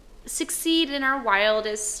succeed in our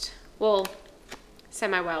wildest, well,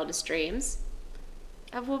 semi-wildest dreams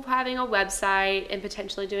of having a website and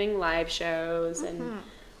potentially doing live shows and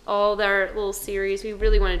all their little series. We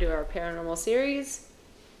really want to do our paranormal series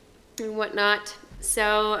and whatnot.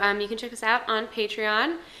 So you can check us out on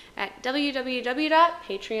Patreon at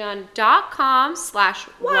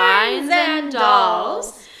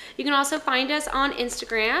www.patreon.com/winesanddolls. You can also find us on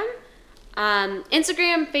Instagram,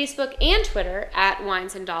 Facebook, and Twitter at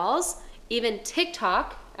Wines and Dolls. Even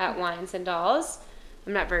TikTok at Wines and Dolls.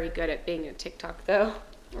 I'm not very good at being a TikTok though.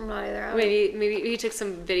 I'm not either. Maybe we took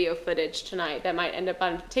some video footage tonight that might end up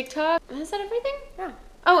on TikTok. Is that everything? Yeah.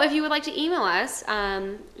 Oh, if you would like to email us,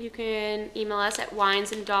 you can email us at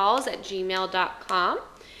winesanddolls@gmail.com.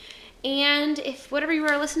 And if whatever you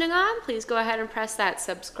are listening on, please go ahead and press that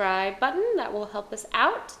subscribe button. That will help us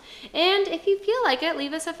out. And if you feel like it,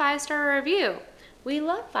 leave us a 5-star review. We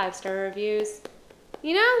love 5-star reviews.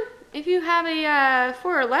 You know, if you have a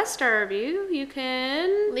 4 or less star review, you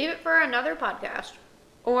can Leave it for another podcast.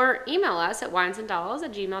 or email us at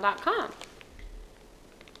winesanddolls@gmail.com.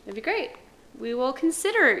 That'd be great. We will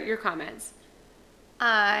consider your comments.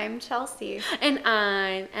 I'm Chelsea. And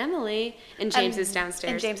I'm Emily. And James is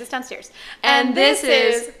downstairs. And James is downstairs. And this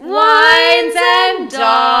is Wines and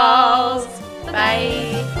Dolls.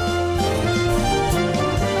 Bye.